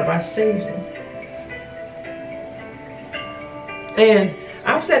let's start by saging. And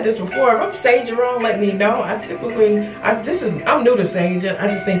I've said this before, if I'm saging wrong, let me know. I'm new to saging. I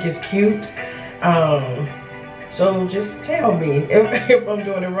just think it's cute. So just tell me if I'm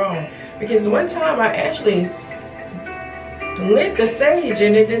doing it wrong. Because one time I actually lit the sage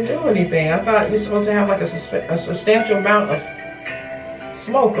and it didn't do anything. I thought you're supposed to have like a substantial amount of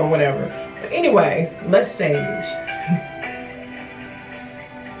smoke or whatever. But anyway, let's sage.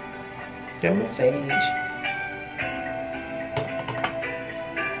 Done with sage.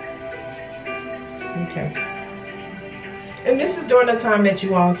 Okay. And this is during the time that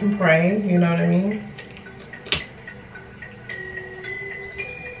you all can pray, you know what I mean?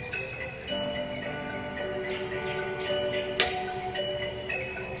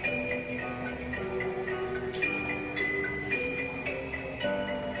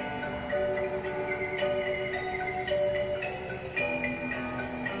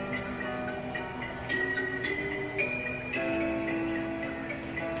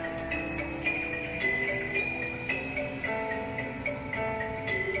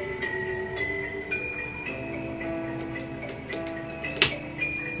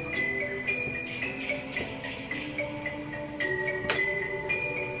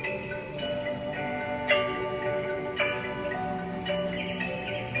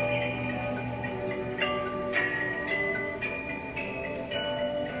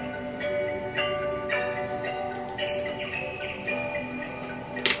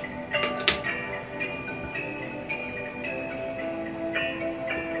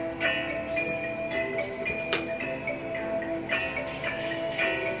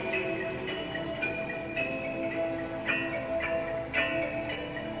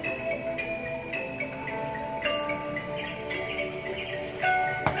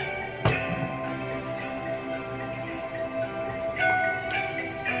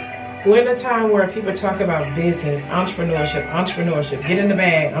 We're in a time where people talk about business, entrepreneurship, get in the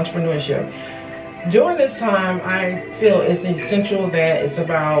bag, entrepreneurship. During this time, I feel it's essential that it's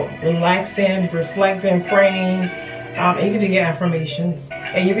about relaxing, reflecting, praying. And you can do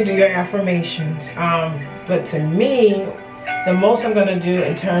your affirmations. But to me, the most I'm going to do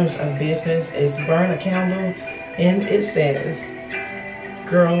in terms of business is burn a candle, and it says,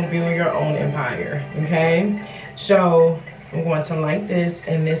 girl, build your own empire. Okay? So I'm going to light this,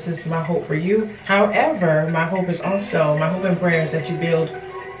 and this is my hope for you. However, my hope and prayer is that you build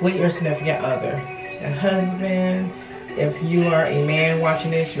with your significant other, a husband. If you are a man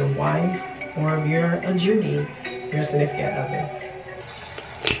watching this, your wife, or if you're a Judy, your significant other.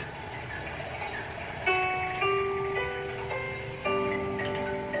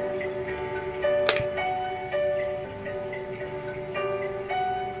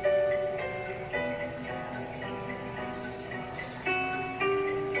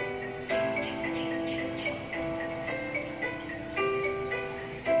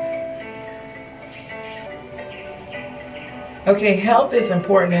 Okay, health is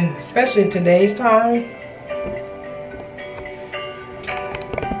important, and especially in today's time.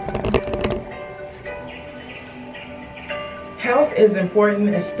 Health is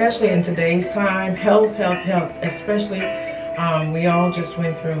important, especially in today's time. Health, especially, we all just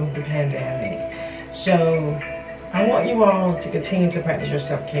went through the pandemic. So I want you all to continue to practice your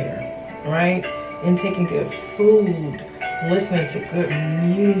self-care, right? And taking good food, listening to good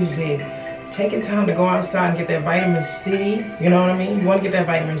music, taking time to go outside and get that vitamin C. You know what I mean? You want to get that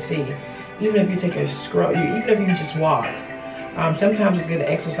vitamin C. Even if you take a scrub, even if you just walk. Sometimes it's good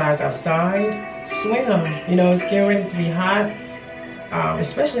to exercise outside. Swim. You know, it's getting ready to be hot.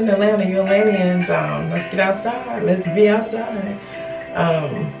 Especially in Atlanta, you Atlanteans, let's get outside. Let's be outside.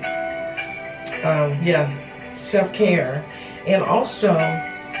 Yeah, self-care. And also,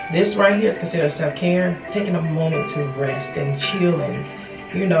 this right here is considered self-care. Taking a moment to rest and chill and,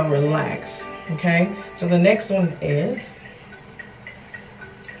 you know, relax. Okay? So the next one is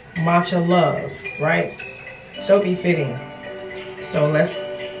matcha love, right? So befitting. So let's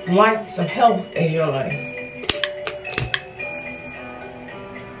light some health in your life.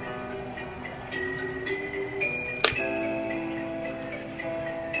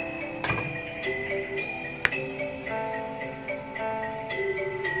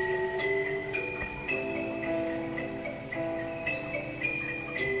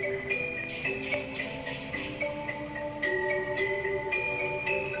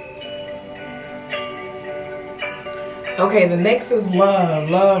 Okay, the next is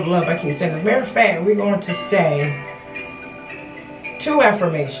love. I keep saying this. As a matter of fact, we're going to say 2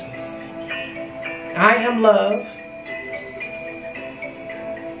 affirmations. I am love.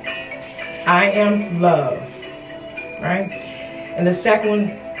 I am love. Right? And the second one,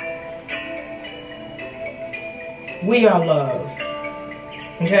 we are love.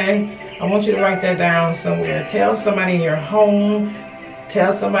 Okay? I want you to write that down somewhere. Tell somebody in your home.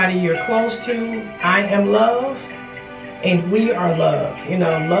 Tell somebody you're close to. I am love. And we are love. You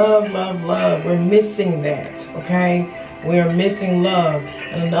know, love. We're missing that, okay? We're missing love.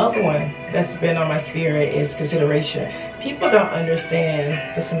 And another one that's been on my spirit is consideration. People don't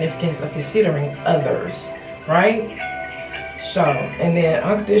understand the significance of considering others, right? So, and then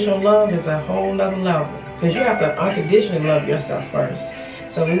unconditional love is a whole nother level. Because you have to unconditionally love yourself first.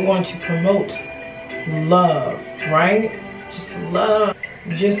 So we want to promote love, right? Just love.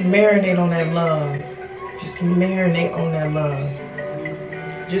 Just marinate on that love. Just marinate on that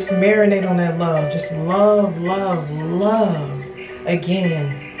love. Just marinate on that love. Just love.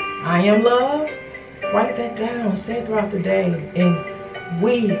 Again, I am love. Write that down. Say it throughout the day. And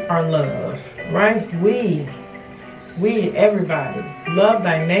we are love. Right? We, everybody. Love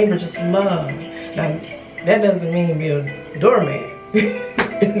thy neighbor. Just love. Now, that doesn't mean be a doormat.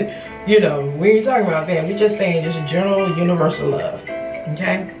 You know, we ain't talking about that. We just saying just general, universal love.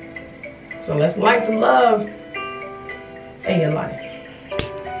 Okay? So let's light some love in your life.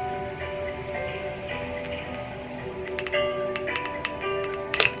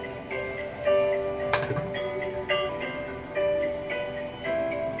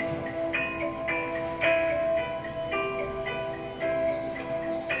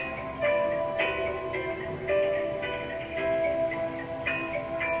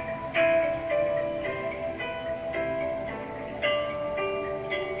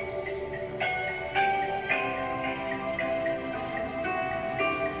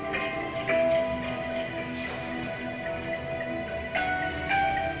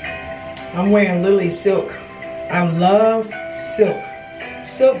 I'm wearing Lily silk. I love silk.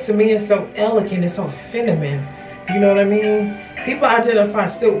 Silk to me is so elegant, it's so feminine. You know what I mean? People identify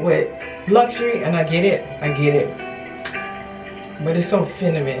silk with luxury, and I get it. I get it. But it's so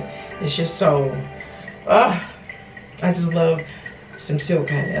feminine. It's just so, I just love some silk,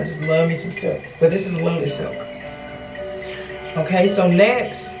 honey. I just love me some silk. But this is lovely silk. Okay, so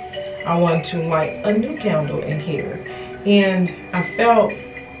next, I want to light a new candle in here. And I felt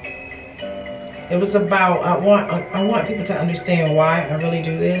it was about, I want people to understand why I really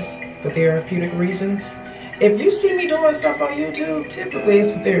do this for therapeutic reasons. If you see me doing stuff on YouTube, typically it's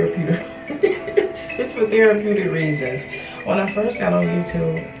for therapeutic. It's for therapeutic reasons. When I first got on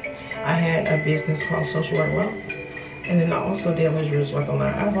YouTube, I had a business called Social Work Wealth. And then I also did luxurious work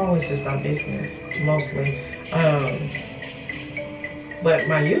online. I've always just done business, mostly. But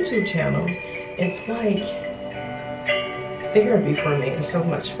my YouTube channel, it's like therapy for me. It's so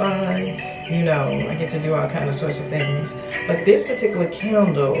much fun. You know, I get to do all kind of sorts of things. But this particular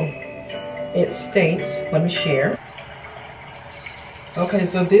candle, it states, let me share. Okay,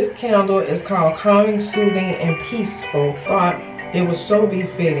 so this candle is called Calming, Soothing, and Peaceful. Thought it was so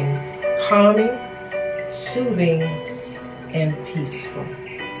befitting. Calming, soothing, and peaceful.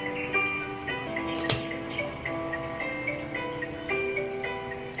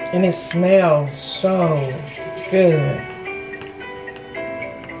 And it smells so good.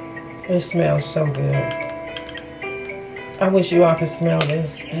 It smells so good. I wish you all could smell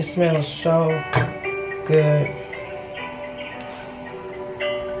this. It smells so good.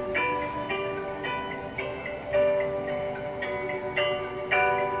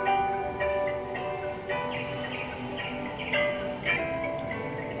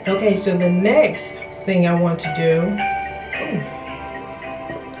 Okay, so the next thing I want to do,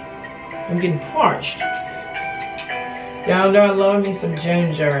 I'm getting parched. Y'all know I love me some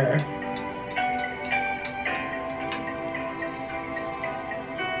ginger.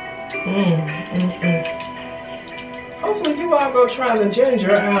 Hopefully you all go try the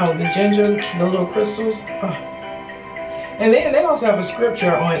ginger out. The ginger, the little crystals. And then they also have a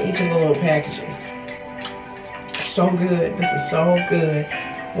scripture on each of the little packages. So good. This is so good.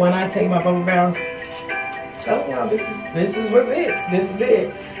 When I take my bubble baths, tell y'all this is what's it. This is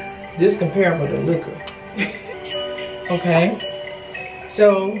it. This comparable to liquor. Okay.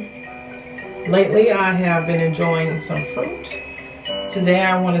 So lately I have been enjoying some fruit. Today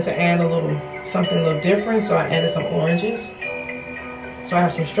I wanted to add something a little different, so I added some oranges. So I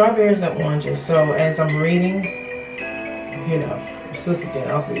have some strawberries and oranges. So as I'm reading, you know, my sister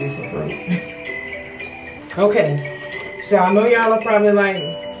can also eat some fruit. Okay, so I know y'all are probably like,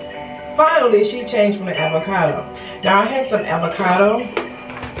 finally she changed from the avocado. Now I had some avocado.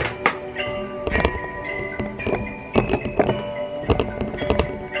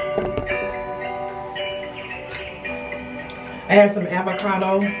 I had some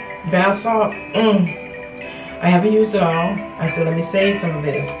avocado bath salt. I haven't used it all. I said, let me save some of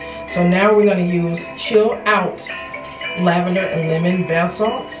this. So now we're going to use Chill Out lavender and lemon bath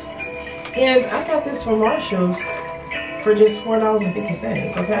salts. And I got this from Marshall's for just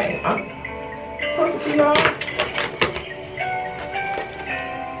 $4.50, okay? I'm putting to y'all.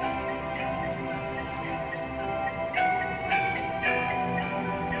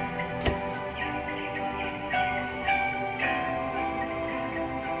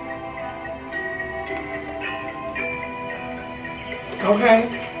 Okay,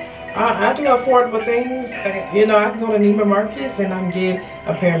 I do affordable things. You know, I can go to Neiman Marcus and I can get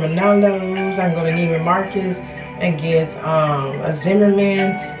a pair of Manolos. I can go to Neiman Marcus and get a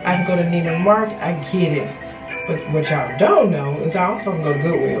Zimmerman. I can go to Neiman Marcus. I get it. But what y'all don't know is I also can go to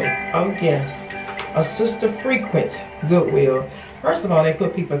Goodwill. Oh yes, a sister frequents Goodwill. First of all, they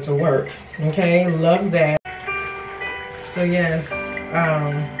put people to work. Okay, love that. So yes,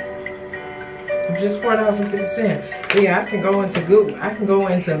 just $4.50. Yeah, I can go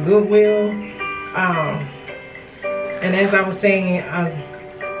into Goodwill. And as I was saying, I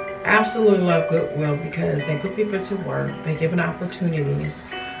absolutely love Goodwill because they put people to work. They give opportunities.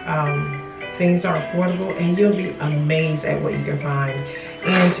 Things are affordable, and you'll be amazed at what you can find.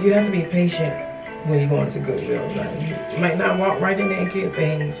 And you have to be patient when you go into Goodwill. You might not walk right in there and get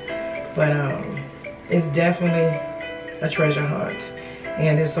things, but it's definitely a treasure hunt.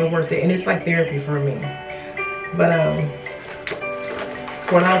 And it's so worth it, and it's like therapy for me. But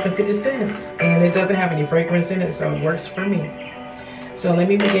 $4.50, and it doesn't have any fragrance in it, so it works for me. So let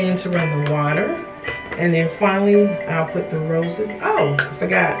me begin to run the water, and then finally I'll put the roses. Oh, I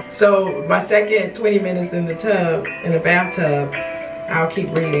forgot. So my second 20 minutes in the tub, in the bathtub, I'll keep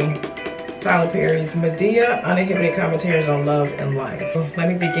reading Tyler Perry's Medea, Uninhibited Commentaries on Love and Life. Let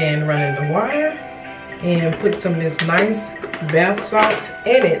me begin running the water and put some of this nice bath salt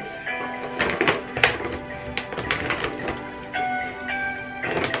in it.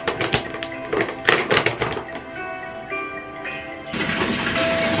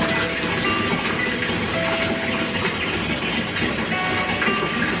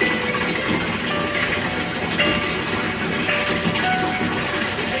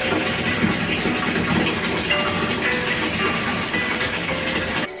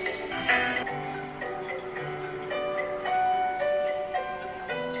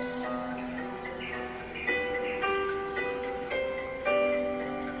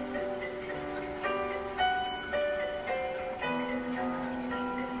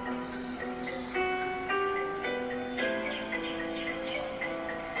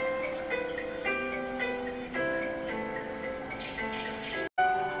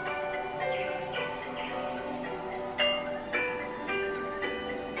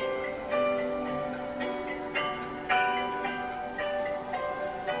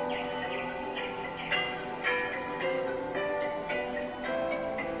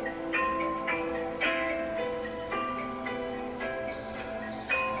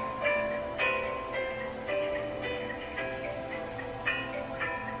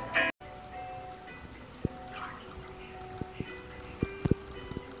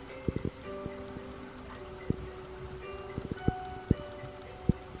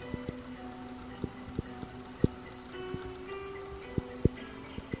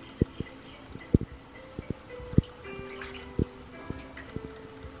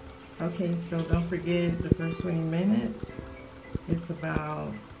 Okay, so don't forget the first 20 minutes. It's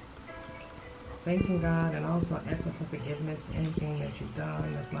about thanking God and also asking for forgiveness, anything that you've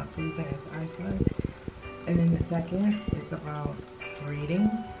done that's not pleasing in His eyesight. And then the second is about reading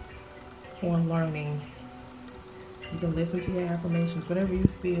or learning. You can listen to your affirmations, whatever you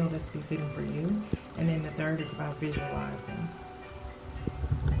feel that's befitting for you. And then the third is about visualizing.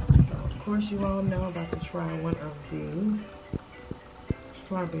 So of course you all know about to try one of these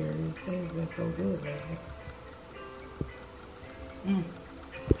strawberries. They've been so good lately.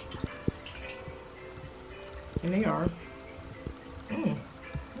 And they are. Okay.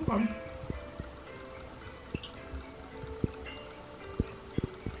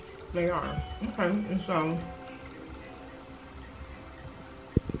 They are. Okay. And so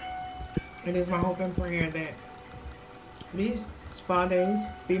it is my hope and prayer that these spa days,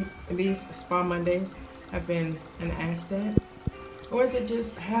 these spa Mondays have been an asset. Or is it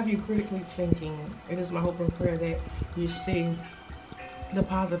just have you critically thinking? It is my hope and prayer that you see the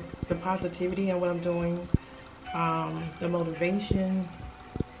positivity in what I'm doing, the motivation,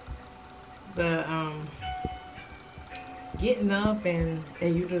 the getting up, and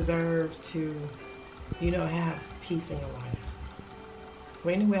you deserve to, have peace in your life.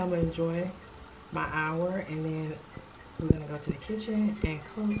 Well, anyway, I'm gonna enjoy my hour, and then we're gonna go to the kitchen and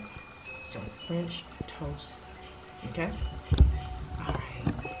cook some French toast. Okay? All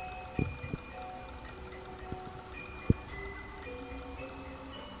right.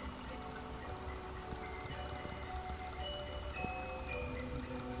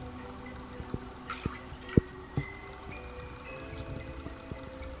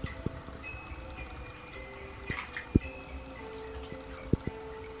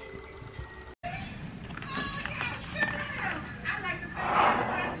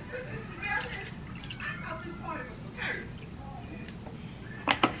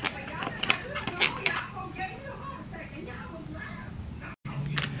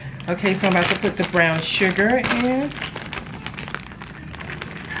 Okay, so I'm about to put the brown sugar in.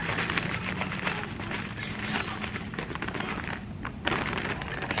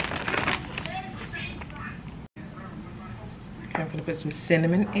 Okay, I'm gonna put some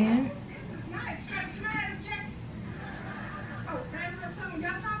cinnamon in.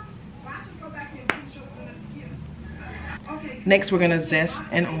 Next, we're gonna zest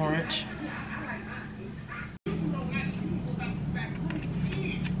an orange.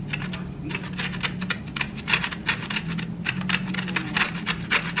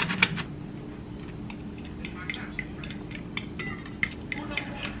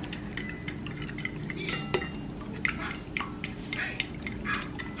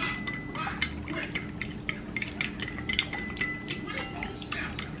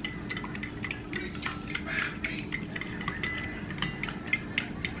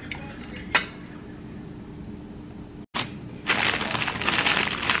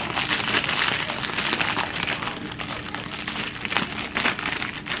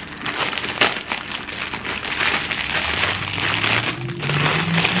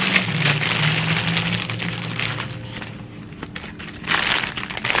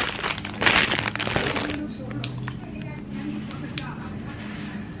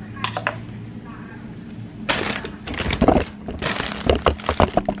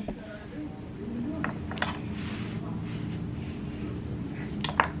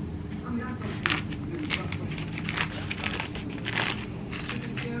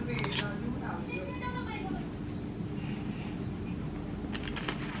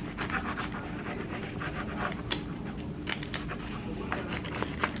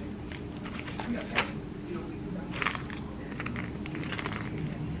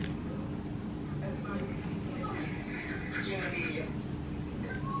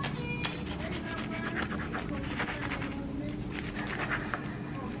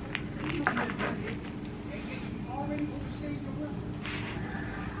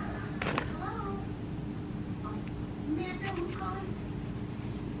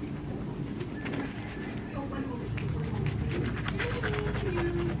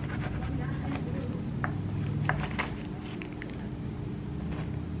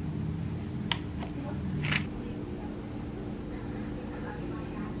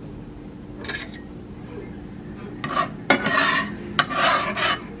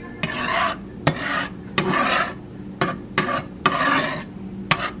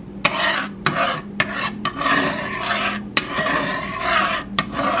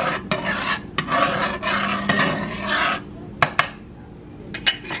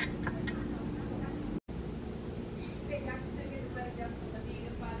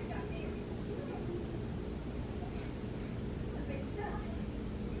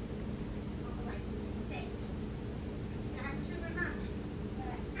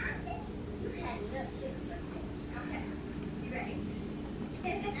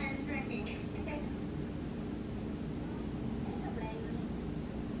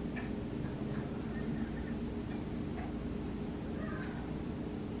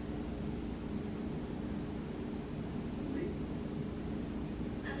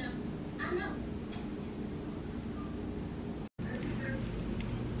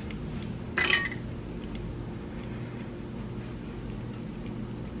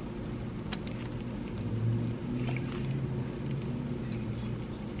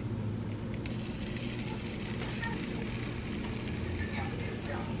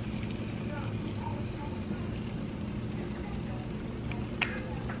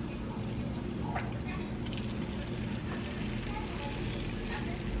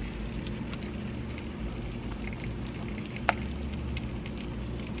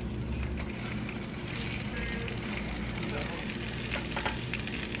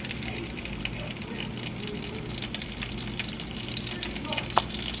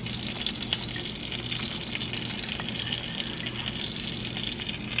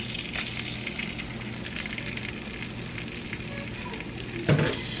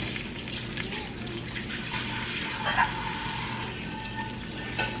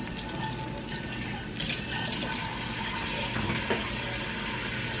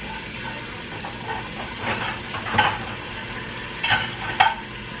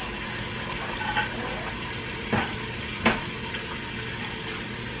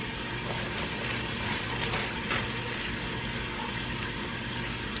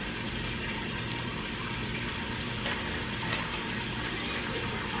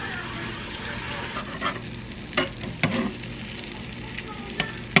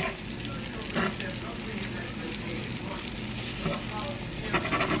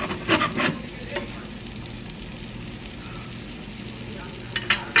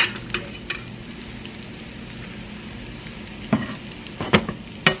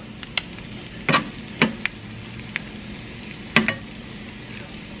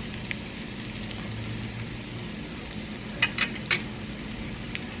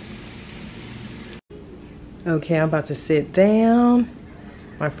 Okay, I'm about to sit down.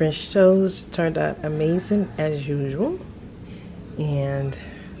 My French toast turned out amazing as usual. And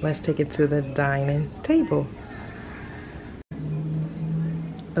let's take it to the dining table.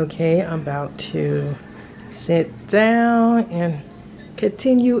 Okay, I'm about to sit down and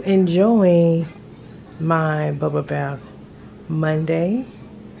continue enjoying my bubble bath Monday.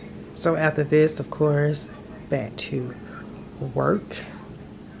 So after this, of course, back to work.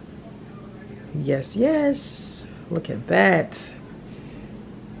 Yes, yes. Look at that.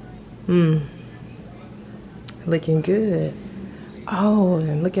 Looking good. Oh,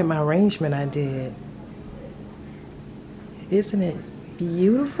 and look at my arrangement I did. Isn't it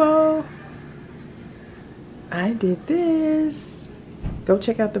beautiful? I did this. Go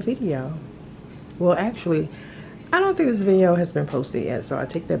check out the video. Well, actually, I don't think this video has been posted yet, so I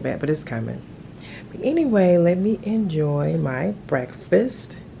take that back, but it's coming. But anyway, let me enjoy my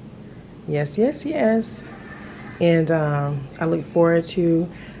breakfast. Yes, yes, yes. And I look forward to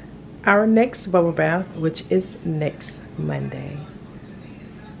our next bubble bath, which is next Monday.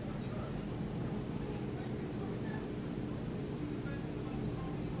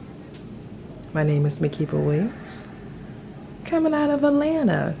 My name is Makeba Williams, coming out of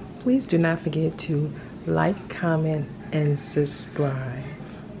Atlanta. Please do not forget to like, comment, and subscribe.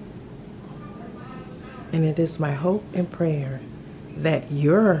 And it is my hope and prayer that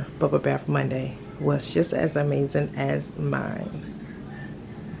your Bubble Bath Monday was just as amazing as mine.